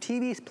device. If your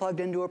TV's plugged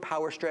into a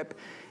power strip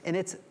and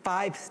it's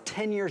 5,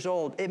 10 years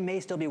old, it may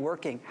still be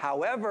working.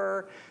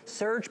 However,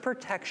 surge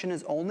protection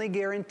is only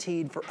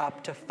guaranteed for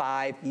up to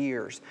 5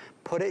 years.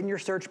 Put it in your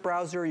search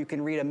browser. You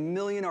can read a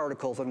million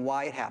articles on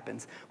why it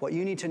happens. What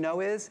you need to know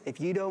is, if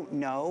you don't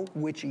know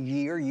which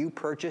year you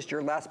purchased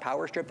your last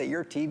power strip that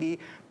your TV,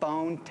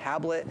 phone,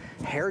 tablet,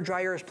 hair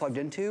dryer is plugged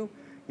into,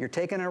 you're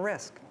taking a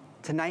risk.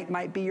 Tonight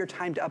might be your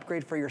time to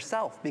upgrade for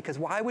yourself, because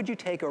why would you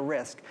take a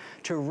risk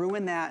to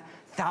ruin that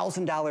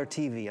 $1,000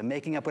 TV and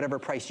making up whatever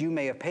price you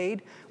may have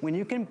paid when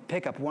you can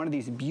pick up one of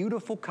these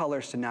beautiful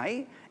colors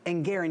tonight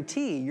and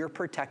guarantee you're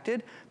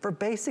protected for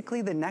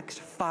basically the next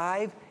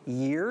 5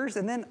 years?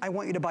 And then I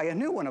want you to buy a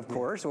new one, of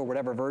course, or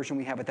whatever version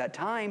we have at that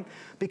time,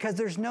 because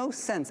there's no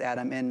sense,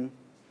 Adam, in,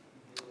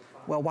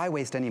 well, why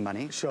waste any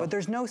money? Sure. But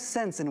there's no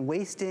sense in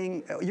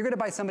wasting. You're going to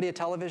buy somebody a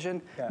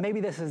television. Yeah. Maybe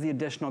this is the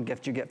additional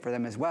gift you get for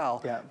them as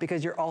well, yeah,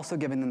 because you're also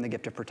giving them the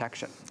gift of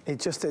protection.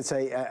 It's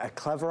a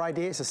clever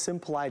idea. It's a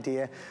simple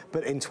idea,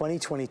 but in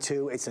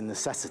 2022, it's a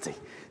necessity.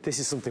 This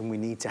is something we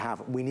need to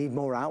have. We need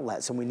more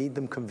outlets, and we need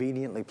them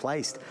conveniently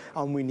placed,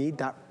 and we need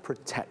that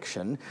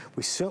protection.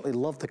 We certainly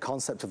love the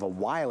concept of a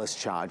wireless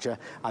charger,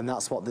 and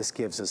that's what this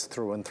gives us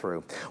through and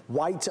through.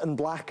 White and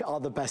black are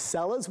the best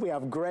sellers. We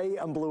have gray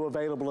and blue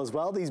available as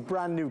well. These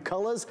brand new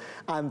colors,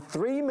 and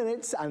 3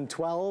 minutes and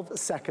 12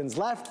 seconds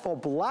left for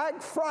Black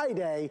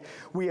Friday.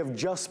 We have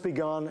just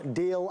begun.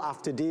 Deal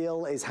after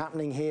deal is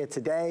happening here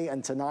today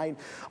and tonight.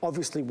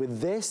 Obviously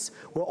with this,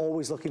 we're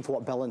always looking for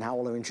what Bell &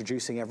 Howell are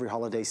introducing every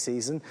holiday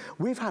season.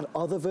 We've had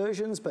other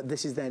versions, but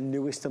this is their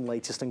newest and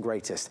latest and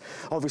greatest.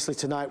 Obviously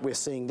tonight we're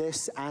seeing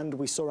this, and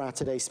we saw our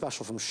today's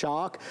special from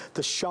Shark,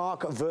 the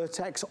Shark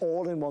Vertex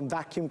all-in-one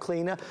vacuum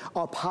cleaner,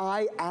 up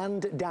high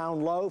and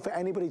down low. For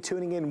anybody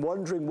tuning in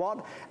wondering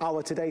what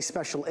our today's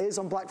special is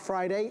on Black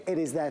Friday, it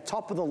is their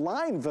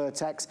top-of-the-line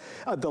Vertex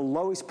at the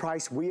lowest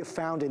price we have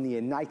found in the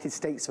United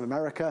States of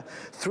America,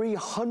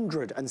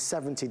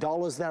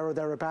 $370 there or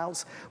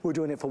thereabouts. We're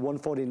doing it for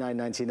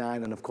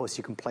 $149.99, and of course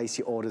you can place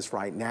your orders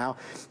right now.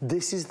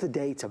 This is the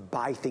day to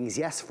buy things,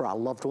 yes, for our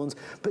loved ones,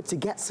 but to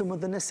get some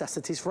of the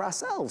necessities for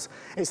ourselves.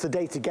 It's the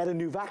day to get a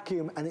new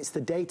vacuum, and it's the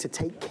day to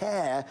take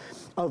care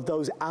of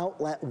those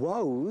outlet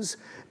woes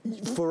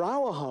for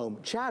our home.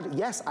 Chad,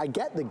 yes, I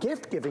get the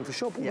gift giving for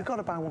sure, but we've got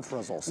to buy one for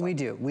us also. We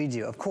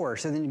do, of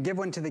course. And then you give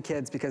one to the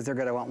kids because they're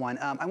gonna want one.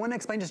 I wanna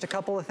explain just a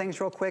couple of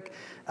things real quick.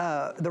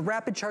 The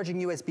rapid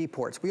charging USB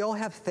ports. We all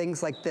have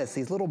things like this,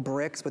 these little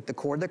bricks with the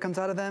cord that comes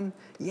out of them.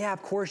 Yeah,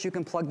 of course you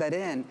can plug that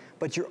in,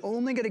 but you're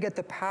only gonna get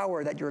the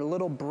power that your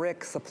little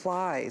brick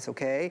supplies,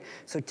 okay?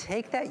 So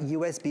take that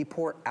USB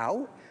port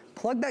out,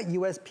 plug that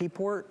USB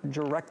port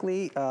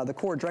directly, the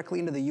cord directly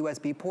into the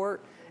USB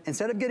port.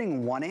 Instead of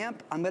getting 1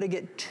 amp, I'm gonna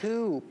get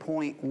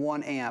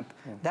 2.1 amp.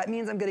 That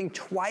means I'm getting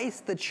twice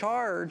the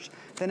charge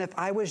than if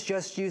I was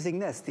just using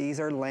this. These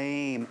are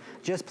lame.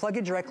 Just plug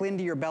it directly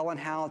into your Bell &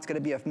 Howell. It's gonna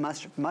be a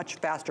much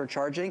faster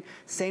charging.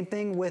 Same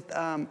thing with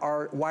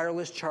our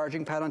wireless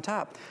charging pad on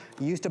top.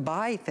 You used to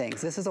buy things.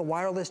 This is a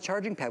wireless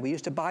charging pad. We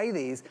used to buy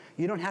these.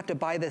 You don't have to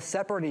buy this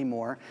separate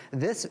anymore.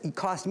 This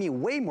cost me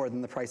way more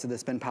than the price of the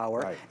Spin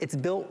Power. Right. It's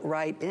built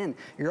right in.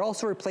 You're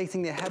also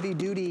replacing the heavy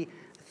duty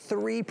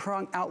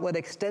 3-prong outlet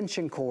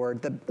extension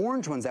cord, the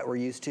orange ones that we're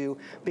used to,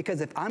 because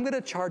if I'm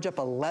gonna charge up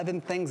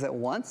 11 things at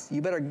once,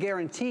 you better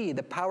guarantee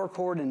the power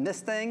cord in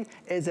this thing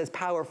is as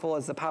powerful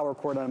as the power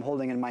cord I'm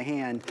holding in my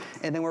hand.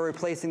 And then we're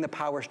replacing the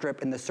power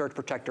strip and the surge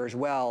protector as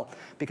well,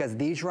 because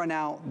these run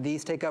out,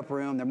 these take up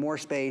room, they're more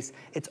space.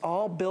 It's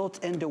all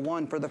built into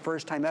one for the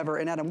first time ever.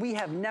 And Adam, we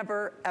have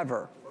never,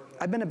 ever,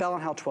 I've been to Bell &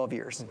 Howell 12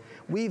 years.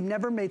 We've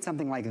never made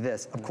something like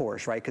this, of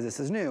course, right, because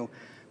this is new.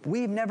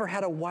 We've never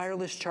had a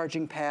wireless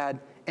charging pad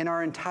in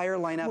our entire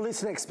lineup. Well,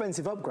 it's an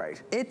expensive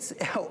upgrade. It's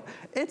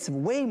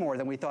way more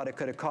than we thought it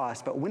could have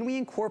cost, but when we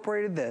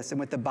incorporated this, and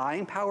with the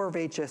buying power of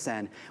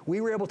HSN,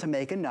 we were able to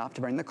make enough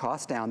to bring the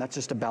cost down. That's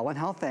just a Bell &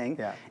 Howell thing,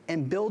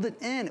 and build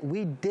it in.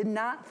 We did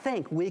not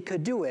think we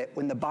could do it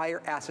when the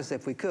buyer asked us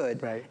if we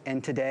could,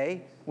 and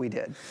today, we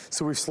did.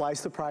 So we've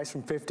sliced the price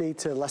from 50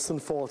 to less than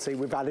 40.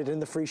 We've added in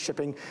the free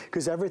shipping,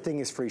 because everything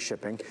is free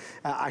shipping.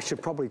 I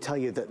should probably tell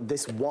you that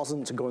this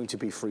wasn't going to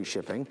be free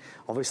shipping.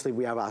 Obviously,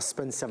 we have our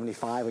spend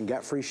 75 and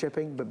get free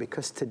shipping, but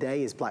because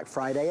today is Black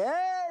Friday,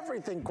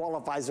 everything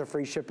qualifies for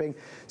free shipping.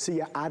 So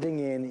you're adding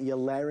in, you're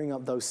layering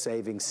up those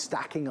savings,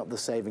 stacking up the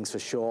savings for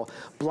sure.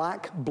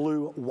 Black,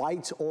 blue,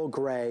 white, or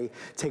gray.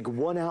 Take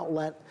one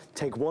outlet,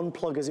 take one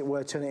plug as it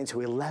were, turn it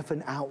into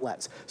 11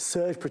 outlets.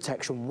 Surge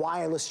protection,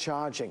 wireless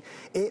charging.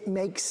 It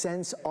makes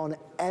sense on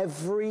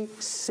every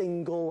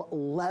single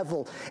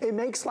level. It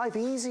makes life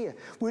easier.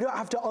 We don't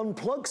have to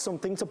unplug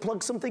something to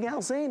plug something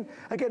else in.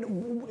 Again,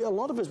 a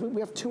lot of us,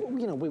 we have two,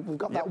 you know, we've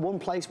got that one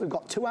place, we've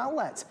got two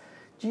outlets.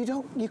 You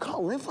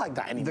can't live like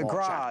that anymore. The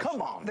garage,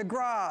 Come on. The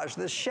garage,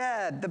 the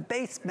shed, the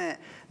basement,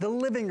 the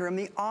living room,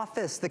 the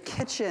office, the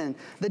kitchen,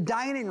 the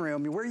dining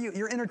room, where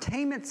your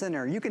entertainment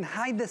center. You can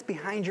hide this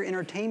behind your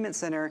entertainment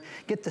center,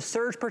 get the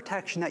surge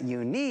protection that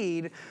you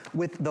need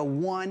with the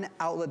one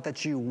outlet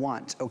that you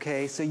want,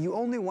 okay? So you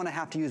only want to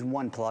have to use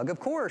one plug, of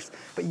course,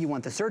 but you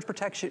want the surge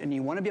protection and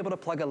you want to be able to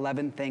plug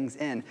 11 things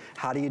in.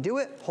 How do you do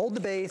it? Hold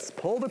the base,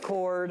 pull the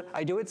cord.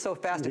 I do it so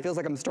fast it feels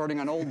like I'm starting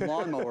an old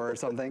lawnmower or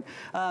something.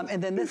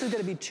 And then this is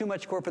going to be too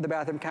much cord for the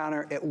bathroom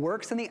counter. It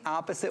works in the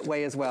opposite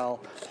way as well.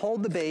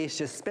 Hold the base,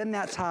 just spin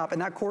that top, and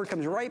that cord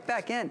comes right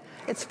back in.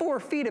 It's 4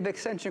 feet of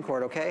extension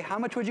cord, okay? How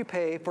much would you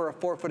pay for a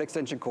 4-foot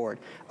extension cord?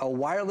 A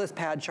wireless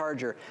pad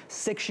charger,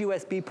 6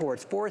 USB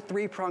ports, 4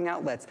 3-prong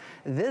outlets.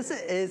 This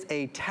is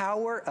a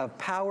tower of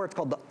power. It's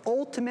called the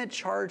ultimate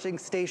charging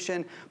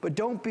station, but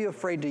don't be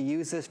afraid to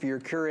use this for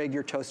your Keurig,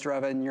 your toaster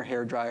oven, your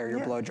hair dryer,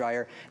 your blow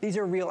dryer. These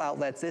are real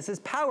outlets. This is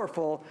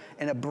powerful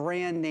and a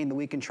brand name that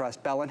we can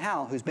trust. Bell &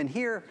 Howell, who's been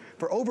here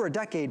for over a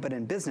decade, but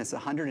in business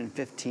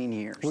 115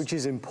 years. Which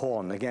is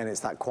important. Again, it's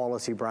that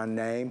quality brand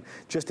name.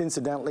 Just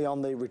incidentally,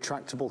 on the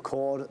retractable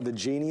cord, the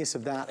genius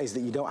of that is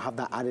that you don't have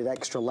that added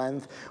extra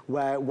length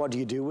where, what do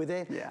you do with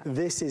it? Yeah.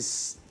 This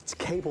is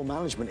cable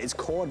management, it's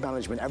cord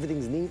management.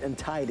 Everything's neat and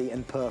tidy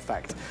and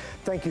perfect.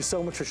 Thank you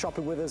so much for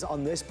shopping with us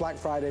on this Black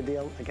Friday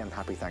deal. Again,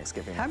 happy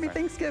Thanksgiving. Happy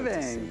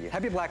Thanksgiving.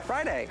 Happy Black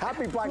Friday.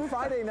 Happy Black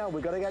Friday. No,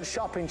 we've got to get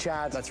shopping,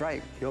 Chad. That's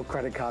right. Your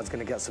credit card's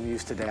going to get some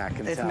use today, I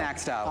can tell. It's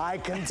maxed out. I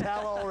can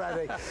tell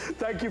already.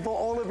 Thank you for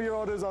all of your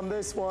orders on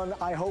this one.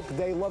 I hope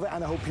they love it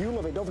and I hope you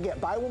love it. Don't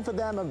forget, buy one for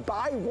them and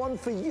buy one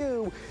for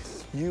you.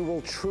 You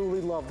will truly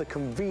love the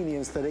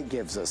convenience that it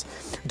gives us.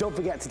 Don't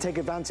forget to take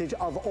advantage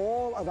of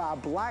all of our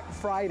Black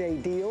Friday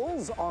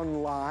deals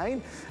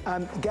online.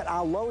 Get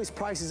our lowest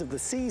prices of the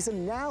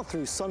season now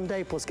through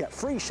Sunday, plus get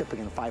free shipping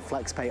and 5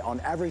 flex pay on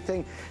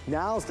everything.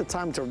 Now's the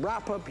time to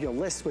wrap up your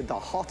list with the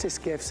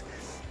hottest gifts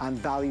and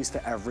values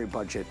for every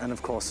budget. And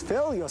of course,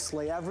 fill your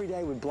sleigh every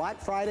day with Black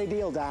Friday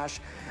Deal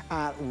Dash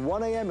at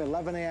 1 a.m.,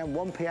 11 a.m.,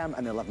 1 p.m.,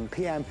 and 11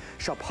 p.m.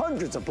 Shop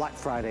hundreds of Black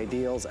Friday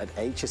deals at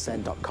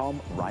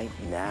hsn.com right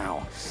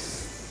now.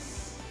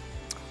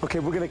 Okay,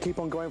 we're going to keep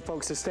on going,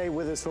 folks, so stay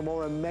with us for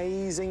more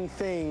amazing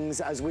things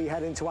as we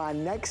head into our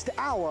next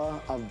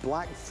hour of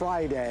Black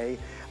Friday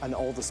and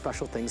all the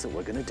special things that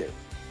we're going to do.